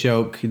English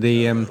oak.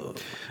 The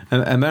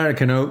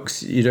American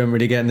oaks you don't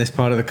really get in this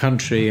part of the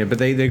country, but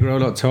they grow a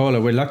lot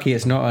taller. We're lucky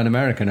it's not an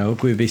American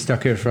oak. We'd be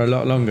stuck here for a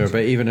lot longer,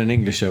 but even an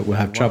English oak we'll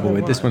have trouble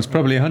with. This one's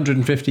probably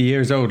 150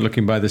 years old,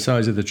 looking by the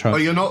size of the trunk. Oh,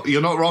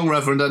 you're not wrong,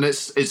 Reverend, and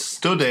it's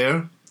stood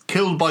here,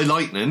 killed by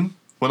lightning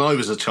when I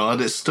was a child.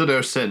 It's stood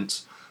here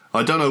since.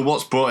 I don't know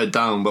what's brought it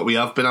down, but we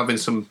have been having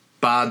some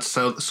bad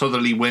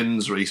southerly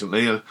winds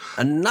recently.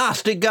 A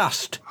nasty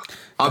gust.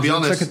 I'll be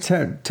honest. It's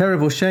like a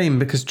terrible shame,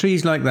 because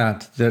trees like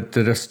that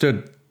are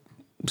stood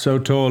so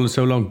tall and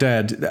so long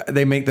dead,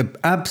 they make the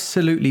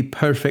absolutely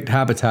perfect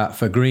habitat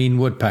for green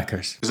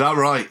woodpeckers. Is that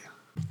right?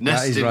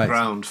 Nesting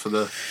ground for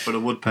the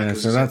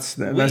woodpeckers. Yeah, so that's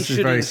we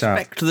should very sad.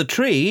 inspect the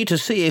tree to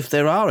see if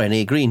there are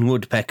any green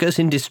woodpeckers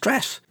in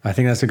distress. I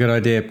think that's a good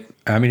idea.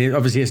 I mean,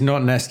 obviously it's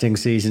not nesting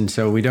season,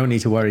 so we don't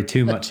need to worry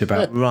too much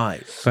about.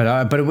 Right.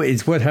 But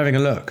it's worth having a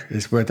look.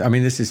 It's worth. I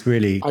mean, this is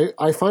really.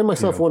 I find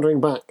myself wandering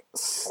back,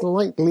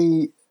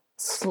 slightly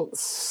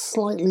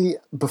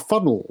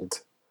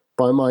befuddled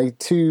by my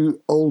two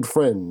old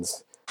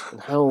friends and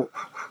how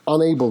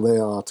unable they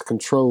are to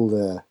control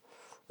their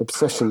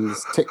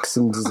obsessions, tics,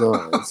 and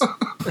desires.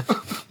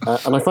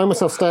 And I find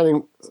myself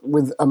standing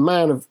with a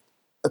man of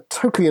a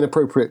totally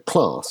inappropriate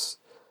class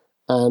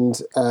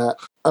and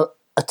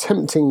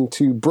attempting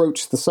to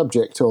broach the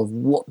subject of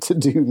what to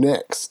do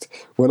next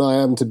when I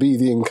am to be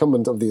the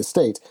incumbent of the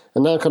estate.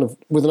 And now, kind of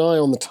with an eye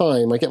on the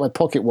time, I get my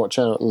pocket watch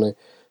out and I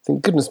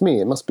think, goodness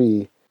me, it must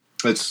be...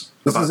 This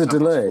is a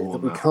delay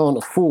that we can't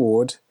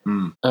afford.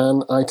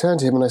 And I turn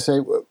to him and I say,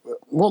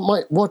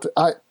 what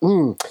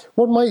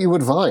might you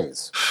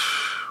advise?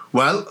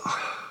 Well,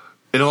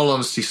 in all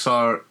honesty,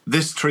 sir,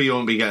 this tree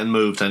won't be getting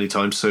moved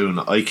anytime soon.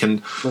 I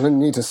don't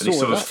need to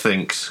sort of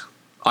thinks,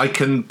 I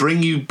can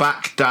bring you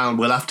back down.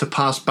 We'll have to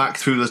pass back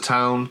through the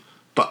town,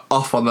 but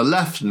off on the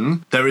left,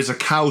 there is a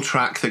cow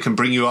track that can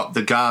bring you up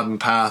the garden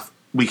path.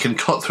 We can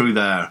cut through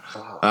there.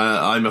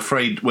 I'm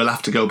afraid we'll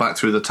have to go back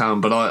through the town,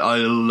 but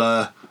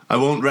I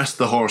won't rest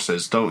the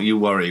horses. Don't you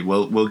worry.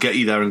 We'll get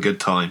you there in good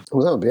time.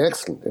 Well, that would be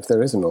excellent if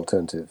there is an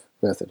alternative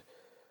method.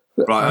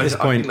 Right, I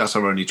think that's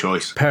our only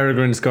choice.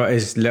 Peregrine's got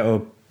his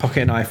little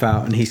pocket knife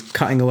out and he's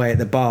cutting away at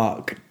the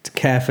bark to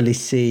carefully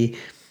see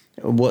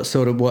what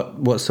sort of wood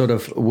lice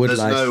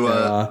there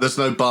are. There's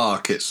no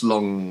bark. It's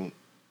long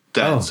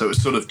dead, so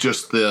it's sort of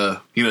just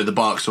the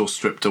bark's all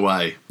stripped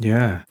away.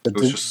 Yeah,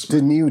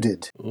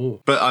 denuded.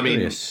 But I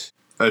mean, if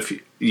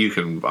you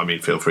can, I mean,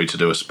 feel free to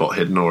do a spot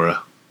hidden or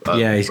a.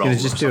 He's going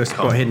to just do a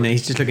spot hidden.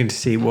 He's just looking to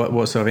see what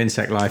sort of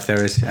insect life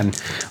there is and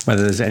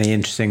whether there's any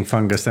interesting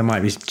fungus. There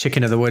might be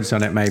chicken of the woods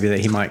on it, maybe, that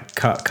he might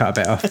cut a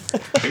bit off.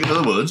 Chicken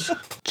of the woods.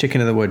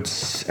 Chicken of the woods.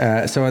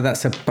 So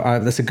that's a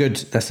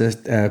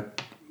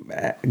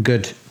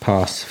good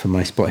pass for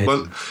my spot hidden.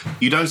 Well,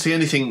 you don't see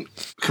anything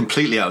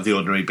completely out of the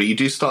ordinary, but you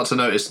do start to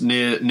notice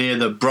near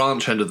the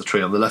branch end of the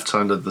tree on the left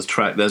side of the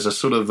track, there's a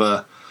sort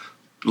of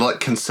like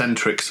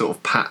concentric sort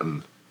of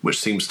pattern, which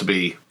seems to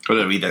be, I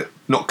don't know, either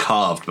not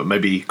carved, but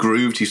maybe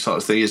grooved. You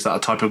start to think, is that a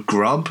type of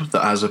grub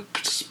that has a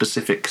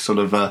specific sort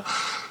of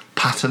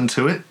pattern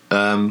to it?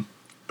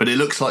 But it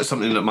looks like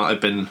something that might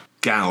have been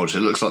gouged.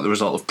 It looks like the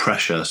result of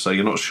pressure, so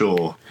you're not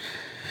sure.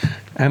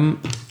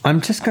 I'm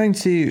just going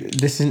to...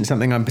 This isn't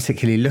something I'm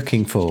particularly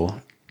looking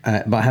for,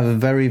 but I have a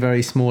very,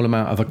 very small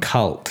amount of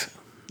occult.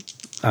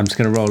 I'm just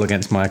going to roll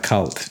against my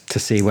occult to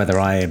see whether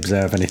I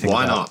observe anything.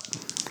 Why not?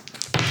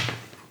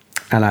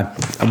 And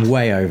I'm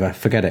way over.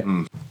 Forget it.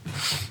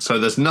 So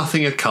there's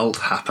nothing occult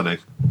happening.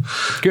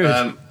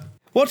 Good.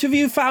 What have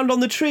you found on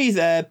the tree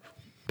there,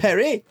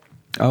 Perry?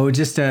 Oh,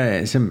 just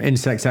some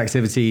insect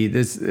activity.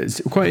 It's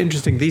quite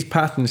interesting. These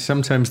patterns,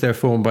 sometimes they're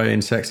formed by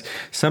insects.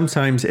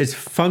 Sometimes it's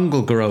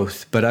fungal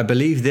growth, but I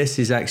believe this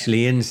is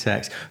actually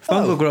insects.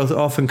 Fungal growth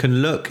often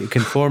it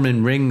can form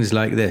in rings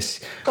like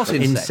this. What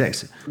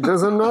insects?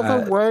 There's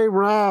another way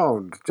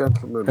round,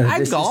 gentlemen.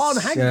 Hang on.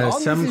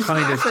 Some this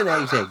kind is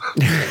fascinating.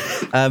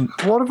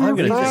 What have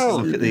you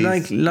found?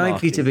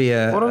 Likely to be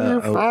a... What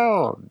have you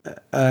found?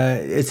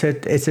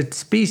 It's a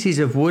species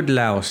of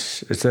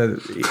woodlouse.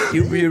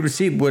 You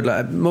receive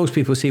woodlouse. Most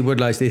people see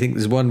woodlice, they think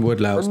there's one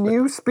woodlouse. A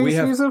new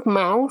species of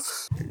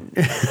mouse?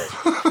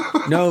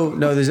 No,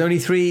 there's only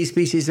 3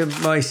 species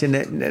of mice in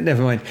it.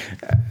 Never mind.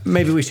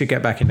 Maybe we should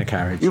get back in the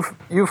carriage.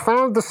 You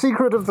found the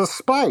secret of the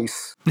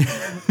spice.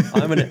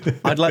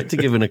 I'd like to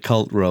give an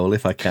occult roll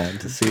if I can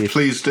to see if...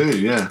 Please do,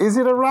 yeah. Is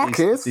it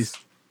arachis? These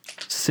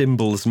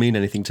symbols mean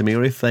anything to me,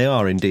 or if they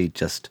are indeed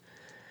just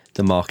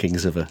the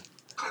markings of an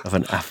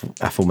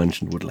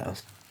aforementioned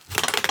woodlouse.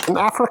 An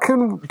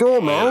African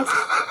dormouse?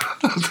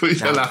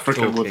 An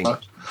African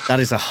woodlouse. That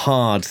is a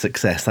hard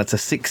success. That's a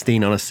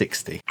 16 on a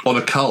 60. On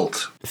a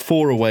cult.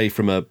 4 away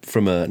from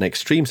an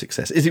extreme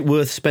success. Is it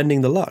worth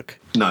spending the luck?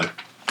 No.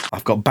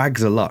 I've got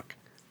bags of luck.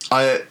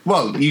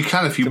 Well, you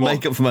can if you want.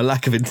 Make up for my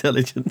lack of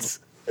intelligence.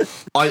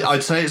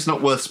 I'd say it's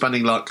not worth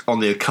spending luck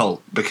on the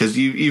occult because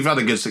you've had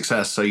a good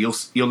success, so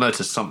you'll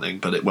notice something,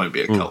 but it won't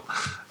be occult.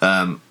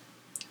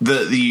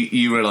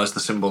 You realise the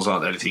symbols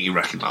aren't anything you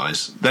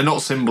recognise. They're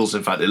not symbols.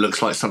 In fact, it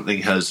looks like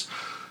something has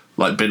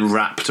been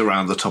wrapped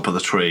around the top of the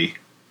tree,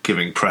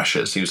 giving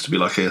pressure. It seems to be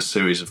like a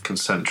series of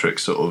concentric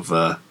sort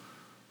of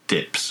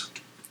dips.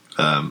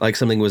 Like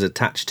something was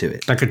attached to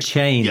it. Like a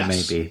chain,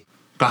 yes. maybe.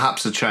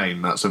 Perhaps a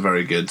chain. That's a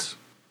very good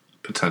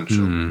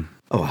potential.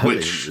 Oh, I hope they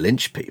didn't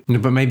lynch people. No,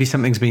 but maybe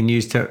something's been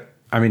used to...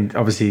 I mean,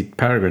 obviously,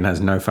 Peregrine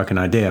has no fucking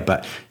idea,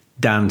 but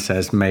Dan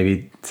says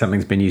maybe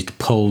something's been used to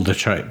pull the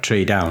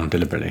tree down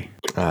deliberately.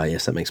 Ah,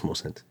 yes, that makes more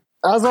sense.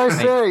 As I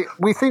say,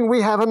 we think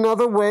we have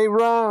another way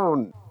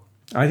round.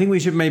 I think we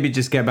should maybe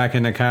just get back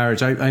in the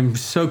carriage. I'm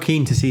so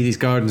keen to see these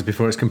gardens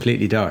before it's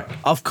completely dark.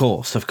 Of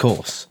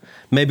course.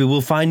 Maybe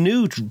we'll find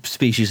new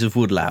species of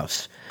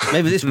woodlouse.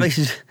 Maybe this place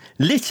is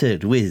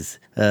littered with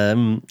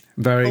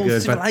very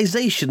good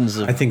civilizations.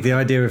 I think the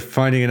idea of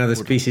finding another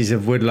species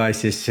of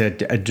woodlice is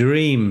a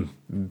dream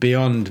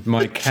beyond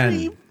my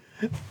ken.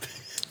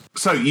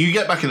 So you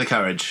get back in the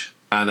carriage,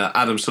 and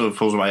Adam sort of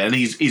pulls away, and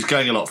he's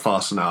going a lot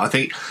faster now. I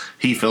think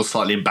he feels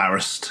slightly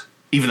embarrassed,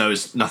 even though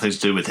it's nothing to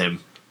do with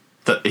him,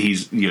 that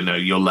he's,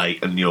 you're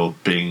late and you're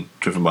being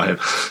driven by him.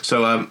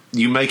 So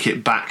you make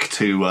it back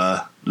to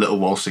Little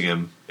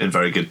Walsingham in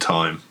very good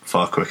time,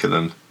 far quicker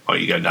than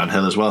you're going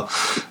downhill as well.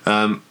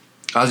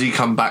 As you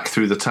come back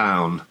through the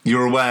town,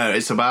 you're aware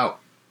it's about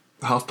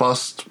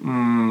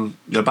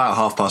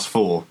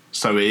 4:30,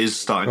 so it is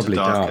starting Probably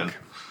to darken. dark.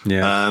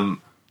 Yeah.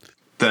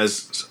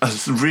 There's a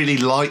really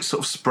light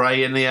sort of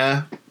spray in the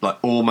air, like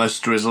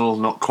almost drizzle,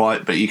 not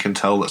quite, but you can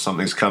tell that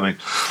something's coming.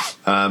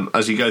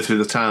 As you go through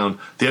the town,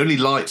 the only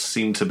lights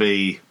seem to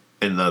be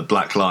in the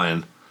Black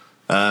Lion.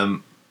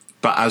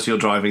 But as you're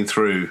driving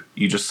through,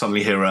 you just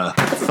suddenly hear a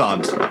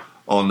thud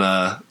on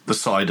the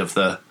side of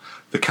the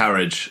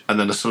carriage, and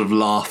then a sort of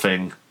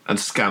laughing and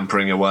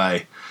scampering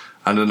away,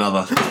 and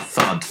another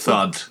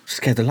thud.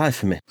 Scared the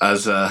life of me.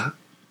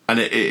 And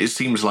it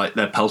seems like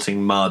they're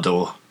pelting mud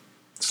or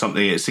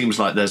something. It seems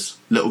like there's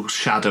little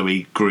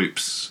shadowy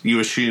groups. You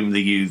assume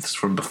the youths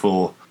from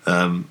before,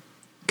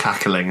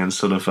 cackling and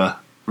sort of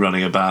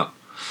running about.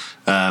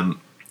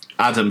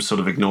 Adam sort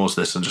of ignores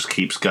this and just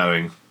keeps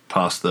going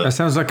past the... That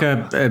sounds like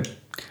a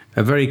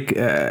very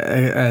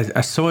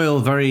a soil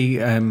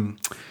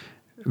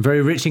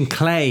very rich in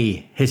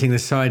clay hitting the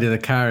side of the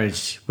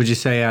carriage. Would you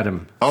say,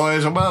 Adam? Oh,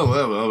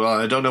 well,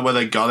 I don't know where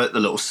they got it,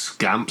 the little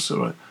scamps.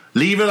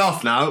 Leave it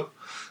off now.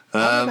 How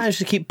did they manage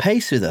to keep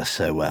pace with us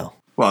so well?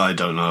 Well, I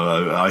don't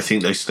know. I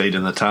think they stayed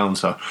in the town.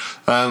 So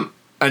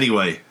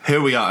anyway,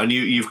 here we are, and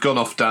you've gone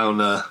off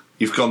down...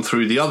 You've gone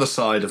through the other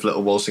side of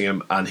Little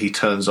Walsingham, and he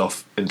turns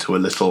off into a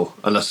little,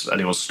 unless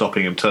anyone's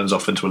stopping him, turns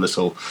off into a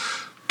little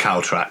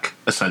cow track,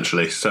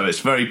 essentially. So it's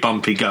very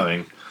bumpy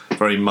going,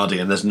 very muddy,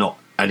 and there's not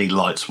any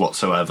lights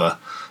whatsoever,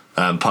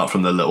 apart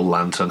from the little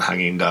lantern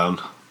hanging down.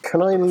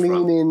 Can I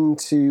lean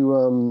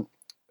into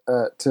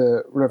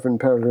to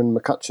Reverend Peregrine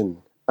McCutcheon?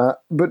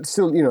 But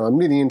still, I'm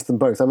leaning into them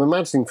both. I'm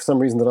imagining for some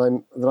reason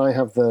that I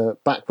have the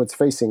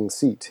backwards-facing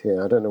seat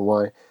here. I don't know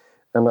why.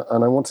 And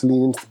I want to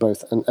lean into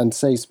both and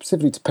say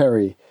specifically to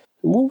Perry,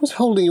 what was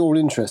holding your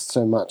interest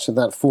so much at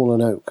that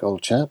fallen oak,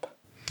 old chap?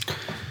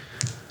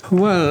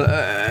 Well,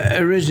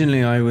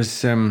 originally I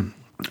was looking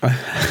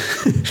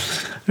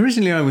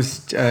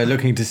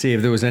to see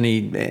if there was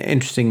any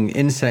interesting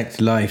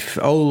insect life.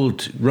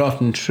 Old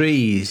rotten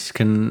trees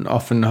can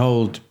often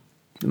hold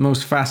the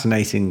most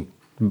fascinating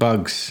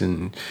bugs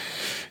and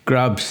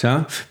grubs,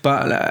 huh?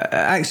 But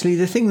actually,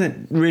 the thing that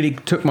really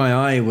took my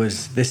eye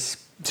was this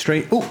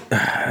straight,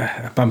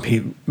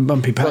 bumpy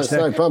patch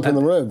there. Right, bump in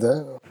the road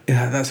there.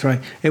 Yeah, that's right.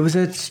 It was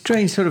a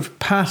strange sort of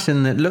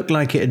pattern that looked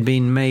like it had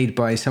been made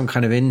by some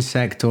kind of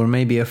insect or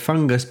maybe a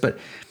fungus, but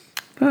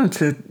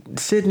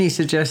Sydney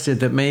suggested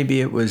that maybe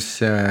it was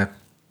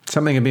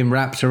something had been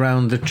wrapped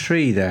around the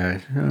tree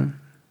there.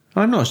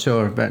 I'm not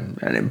sure, but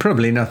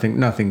probably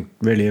nothing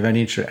really of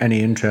any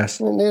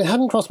interest. It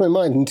hadn't crossed my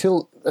mind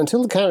until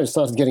the carriage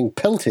started getting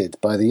pelted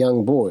by the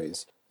young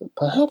boys.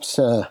 Perhaps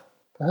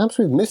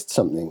we've missed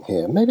something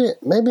here.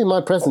 Maybe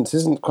my presence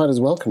isn't quite as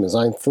welcome as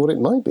I thought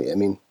it might be. I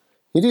mean,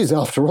 it is,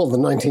 after all, the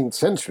 19th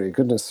century.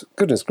 Goodness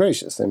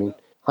gracious! I mean,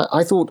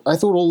 I thought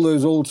all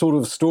those old sort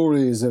of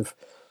stories of,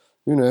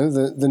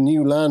 the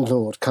new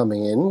landlord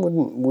coming in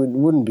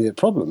wouldn't be a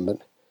problem.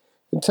 But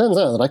it turns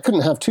out that I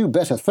couldn't have two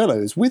better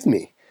fellows with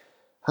me.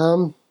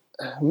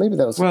 Maybe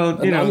that was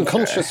an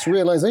unconscious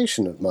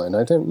realization of mine.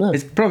 I don't know.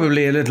 It's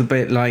probably a little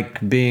bit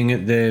like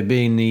being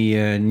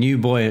the new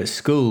boy at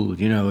school.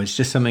 It's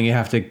just something you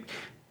have to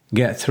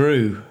get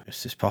through.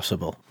 This is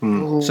possible.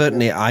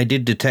 Certainly, I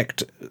did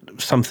detect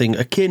something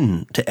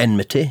akin to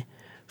enmity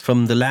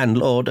from the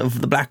landlord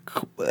of the black...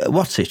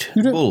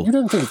 bull? You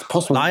don't think it's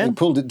possible that they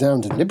pulled it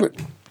down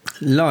deliberately?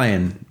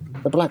 Lion.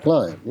 The black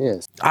lion,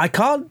 yes. I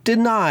can't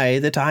deny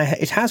that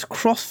it has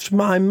crossed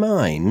my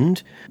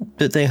mind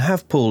that they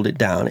have pulled it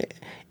down.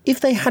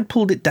 If they had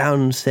pulled it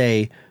down,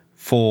 say,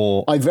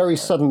 for... I very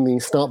suddenly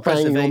start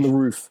banging on the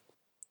roof.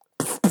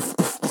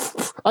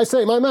 I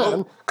say, my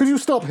man, could you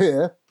stop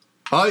here?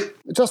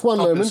 Just one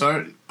moment.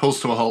 Sorry,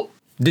 pulls to a halt.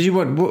 Did you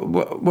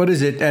what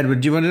is it,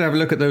 Edward? Do you want to have a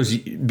look at those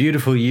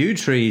beautiful yew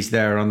trees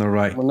there on the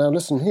right? Well, now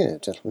listen here,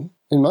 gentlemen.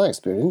 In my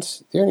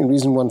experience, the only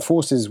reason one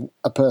forces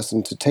a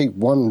person to take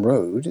one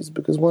road is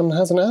because one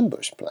has an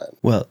ambush plan.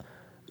 Well,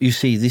 you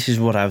see, this is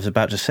what I was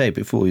about to say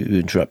before you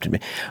interrupted me,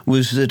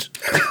 was that...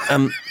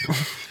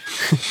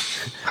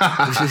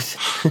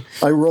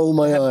 I roll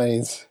my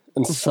eyes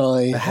and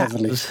sigh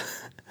heavily.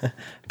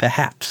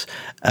 Perhaps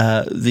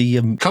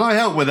the... Can I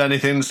help with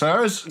anything,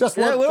 sirs? Just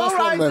one, we're just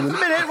all right. one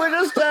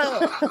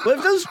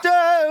Just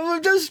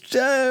moment.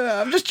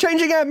 I'm just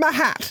changing out my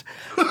hat.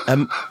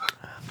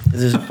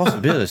 There's a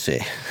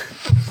possibility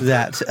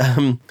that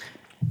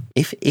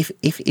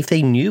if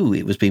they knew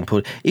it was being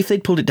pulled, if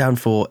they'd pulled it down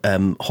for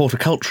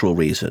horticultural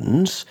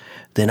reasons,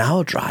 then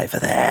our driver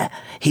there,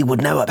 he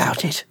would know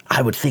about it,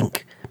 I would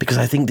think. Because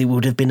I think there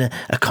would have been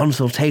a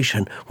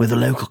consultation with the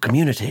local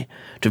community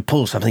to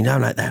pull something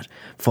down like that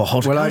for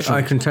horticulture. Well,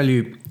 I can tell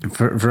you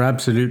for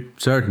absolute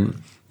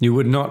certain, you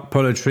would not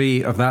pull a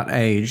tree of that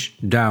age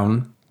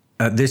down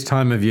at this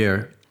time of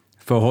year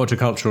for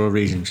horticultural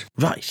reasons.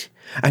 Right.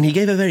 And he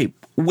gave a very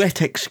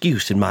wet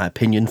excuse, in my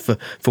opinion, for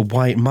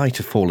why it might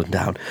have fallen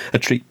down. A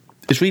tree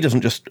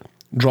doesn't just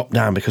drop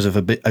down because of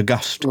a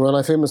gust. Well,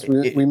 I think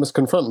we must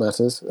confront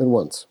matters at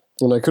once.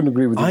 And I couldn't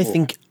agree with you more.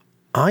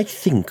 I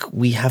think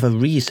we have a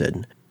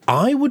reason.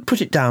 I would put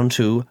it down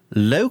to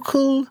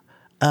local,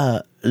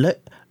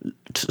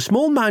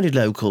 small-minded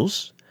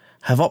locals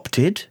have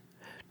opted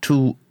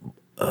to...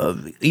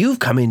 you've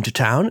come into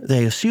town,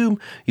 they assume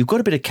you've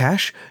got a bit of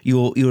cash,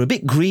 you're a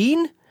bit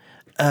green,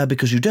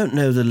 because you don't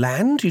know the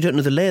land, you don't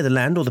know the lay of the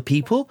land or the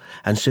people,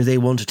 and so they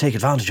want to take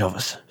advantage of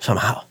us,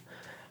 somehow.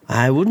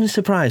 I wouldn't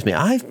surprise me.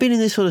 I've been in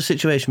this sort of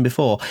situation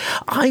before.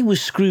 I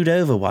was screwed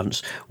over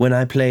once when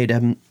I played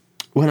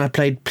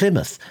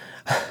Plymouth.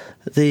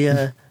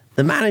 The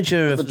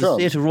manager of the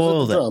Theatre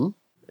Royal... Drum?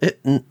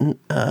 No.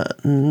 Oh,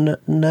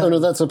 no,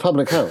 that's a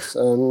public house.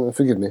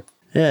 Forgive me.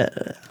 Yeah.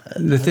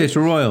 The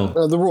Theatre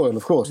Royal. The Royal,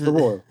 of course, the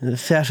Royal. The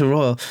Theatre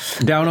Royal.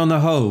 Down on the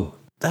Hoe.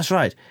 That's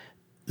right.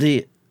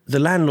 The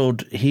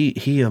landlord,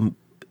 the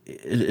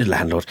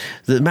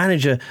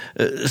manager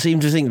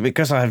seemed to think,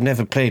 because I've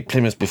never played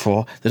Plymouth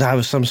before, that I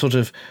was some sort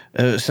of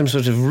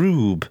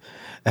rube,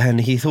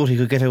 and he thought he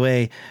could get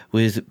away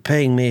with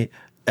paying me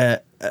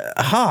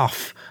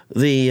half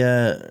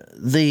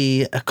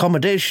the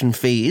accommodation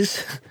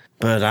fees,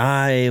 but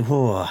I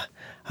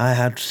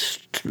had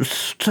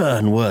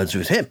stern words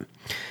with him.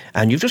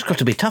 And you've just got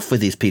to be tough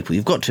with these people.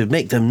 You've got to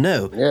make them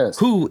know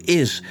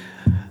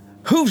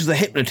who's the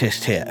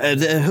hypnotist here,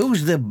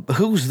 who's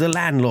the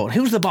landlord,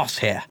 who's the boss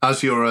here.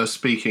 As you're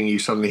speaking, you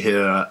suddenly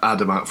hear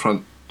Adam out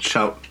front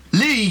shout,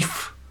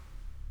 "Leaf!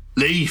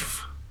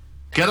 Leaf!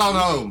 Get on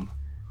home!"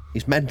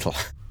 He's mental.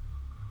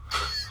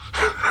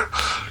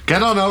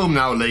 Get on home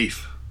now,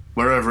 Leaf,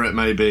 wherever it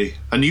may be.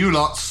 And you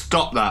lot,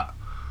 stop that.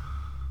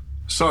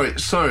 Sorry,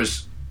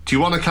 sirs, do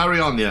you want to carry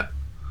on yet?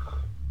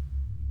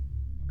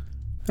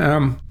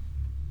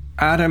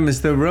 Adam,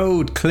 is the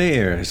road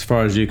clear as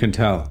far as you can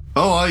tell?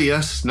 Oh,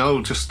 yes.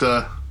 No, just,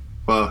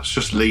 it's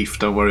just Leaf.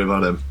 Don't worry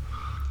about him.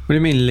 What do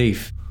you mean,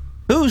 Leaf?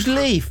 Who's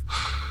Leaf?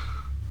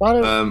 Why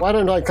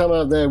don't I come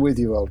out there with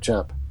you, old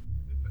chap?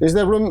 Is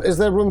there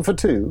room for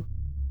two?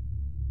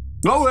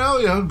 Oh,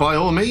 well, yeah, by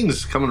all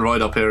means, come and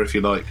ride up here if you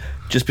like.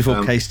 Just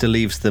before Caister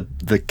leaves the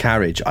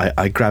carriage,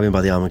 I grab him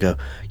by the arm and go,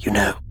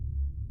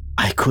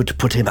 I could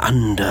put him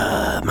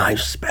under my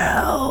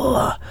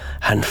spell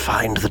and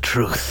find the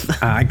truth.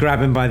 I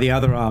grab him by the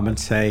other arm and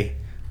say,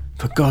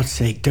 for God's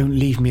sake, don't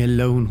leave me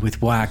alone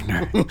with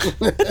Wagner.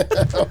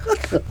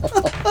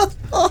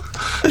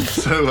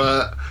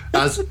 So,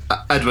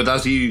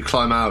 as you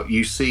climb out,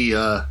 you see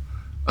a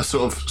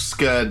sort of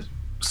scared,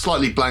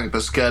 slightly blank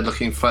but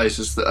scared-looking face.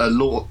 It's a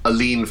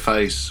lean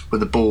face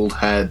with a bald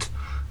head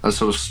and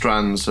sort of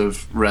strands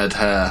of red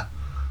hair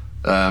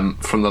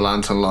from the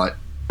lantern light.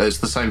 It's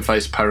the same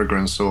face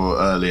Peregrine saw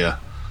earlier,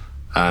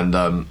 and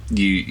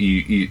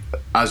you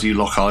as you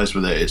lock eyes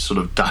with it, it sort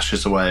of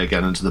dashes away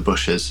again into the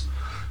bushes,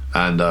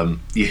 and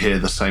you hear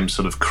the same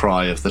sort of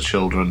cry of the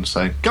children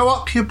saying, "Go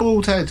up, you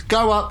bald head!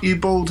 Go up, you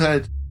bald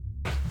head!"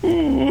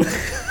 I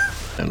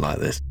don't like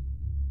this.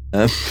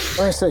 I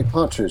say,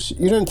 Partridge,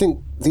 you don't think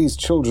these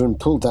children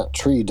pulled that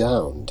tree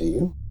down, do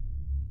you?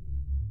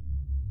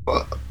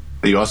 What?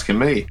 Are you asking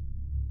me?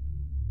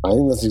 I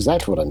think that's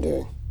exactly what I'm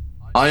doing.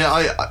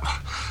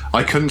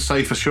 I couldn't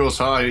say for sure,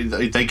 so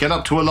they get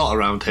up to a lot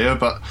around here,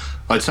 but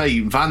I'd say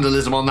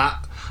vandalism on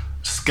that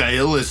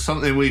scale is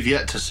something we've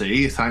yet to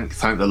see, thank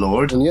the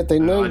Lord. And yet they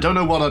know... I don't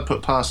know what I'd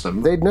put past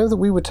them. They'd know that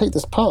we would take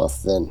this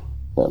path, then.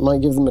 That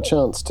might give them a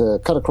chance to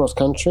cut across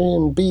country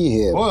and be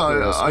here.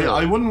 Well,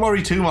 I wouldn't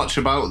worry too much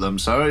about them,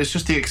 sir. It's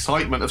just the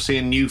excitement of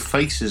seeing new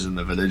faces in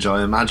the village,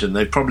 I imagine.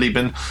 They've probably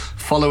been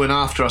following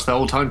after us the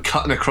whole time,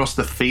 cutting across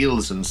the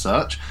fields and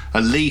such.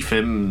 And Leaf,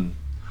 him,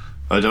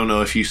 I don't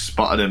know if you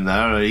spotted him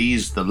there.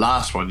 He's the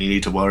last one you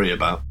need to worry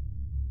about.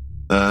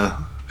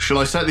 Shall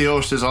I set the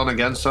horses on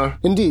again, sir?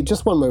 Indeed,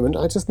 just one moment.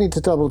 I just need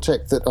to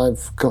double-check that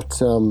I've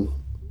got...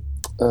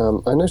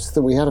 I noticed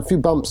that we had a few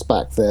bumps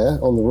back there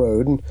on the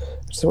road, and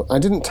so I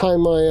didn't tie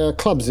my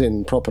clubs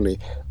in properly.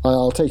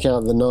 I'll take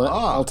out the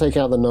I'll take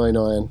out the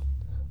 9-iron.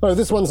 Oh,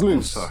 this one's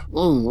loose.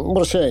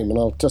 What a shame. And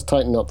I'll just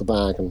tighten up the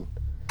bag, and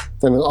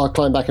then I'll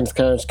climb back into the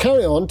carriage.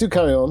 Carry on.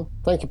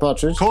 Thank you,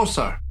 Partridge. Of course,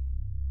 sir.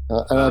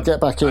 And I'll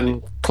get back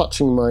in,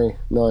 clutching my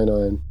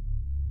 9-iron.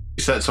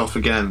 He sets off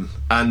again,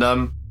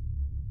 and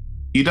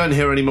you don't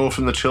hear any more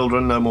from the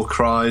children. No more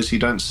cries. You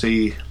don't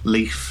see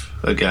Leaf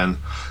again.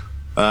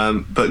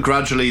 But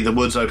gradually the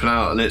woods open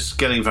out, and it's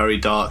getting very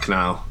dark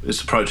now.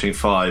 It's approaching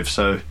 5,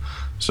 so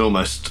it's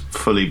almost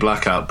fully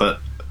blackout. But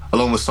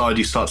along the side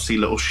you start to see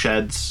little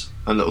sheds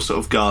and little sort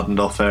of gardened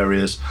off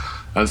areas,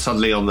 and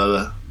suddenly on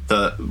the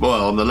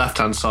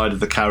left-hand side of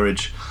the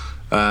carriage,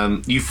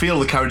 you feel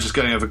the carriage is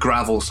going over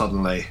gravel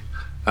suddenly,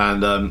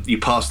 and you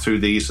pass through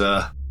these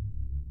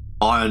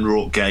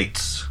iron-wrought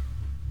gates,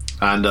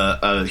 and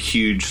a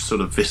huge sort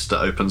of vista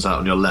opens out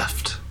on your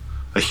left.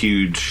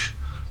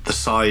 The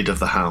side of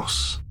the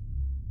house,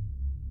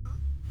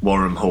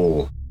 Warham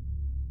Hall,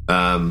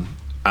 and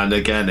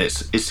again it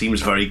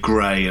seems very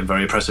grey and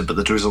very oppressive, but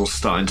the drizzle's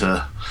starting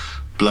to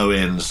blow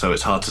in, so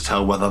it's hard to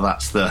tell whether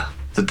that's the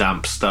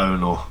damp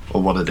stone or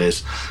what it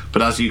is.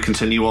 But as you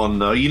continue on,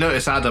 you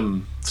notice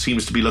Adam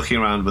seems to be looking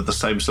around with the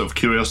same sort of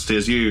curiosity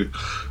as you,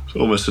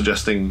 almost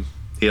suggesting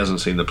he hasn't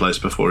seen the place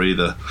before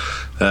either.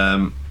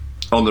 On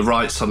the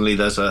right, suddenly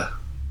there's a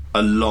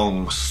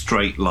long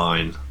straight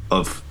line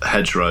of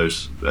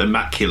hedgerows,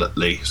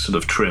 immaculately sort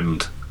of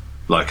trimmed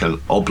like an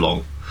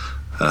oblong,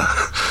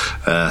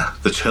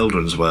 the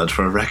children's word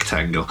for a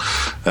rectangle,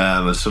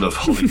 and sort of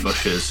holly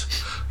bushes,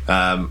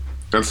 and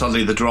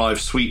suddenly the drive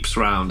sweeps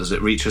round as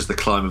it reaches the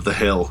climb of the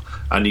hill,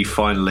 and you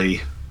finally,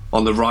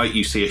 on the right,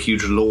 you see a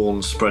huge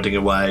lawn spreading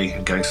away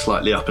and going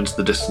slightly up into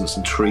the distance,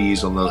 and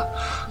trees on the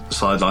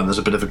sideline. There's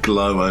a bit of a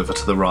glow over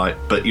to the right,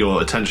 but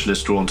your attention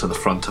is drawn to the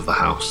front of the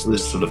house,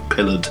 this sort of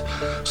pillared,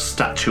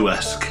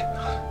 statuesque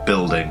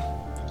building,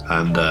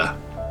 and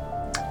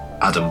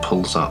Adam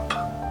pulls up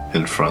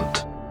in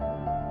front.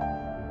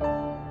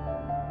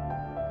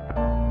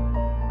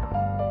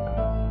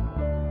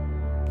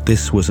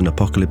 This was an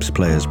Apocalypse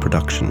Players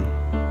production.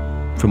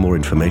 For more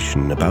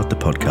information about the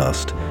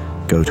podcast,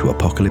 go to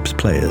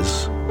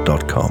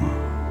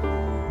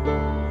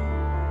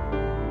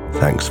apocalypseplayers.com.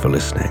 Thanks for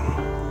listening.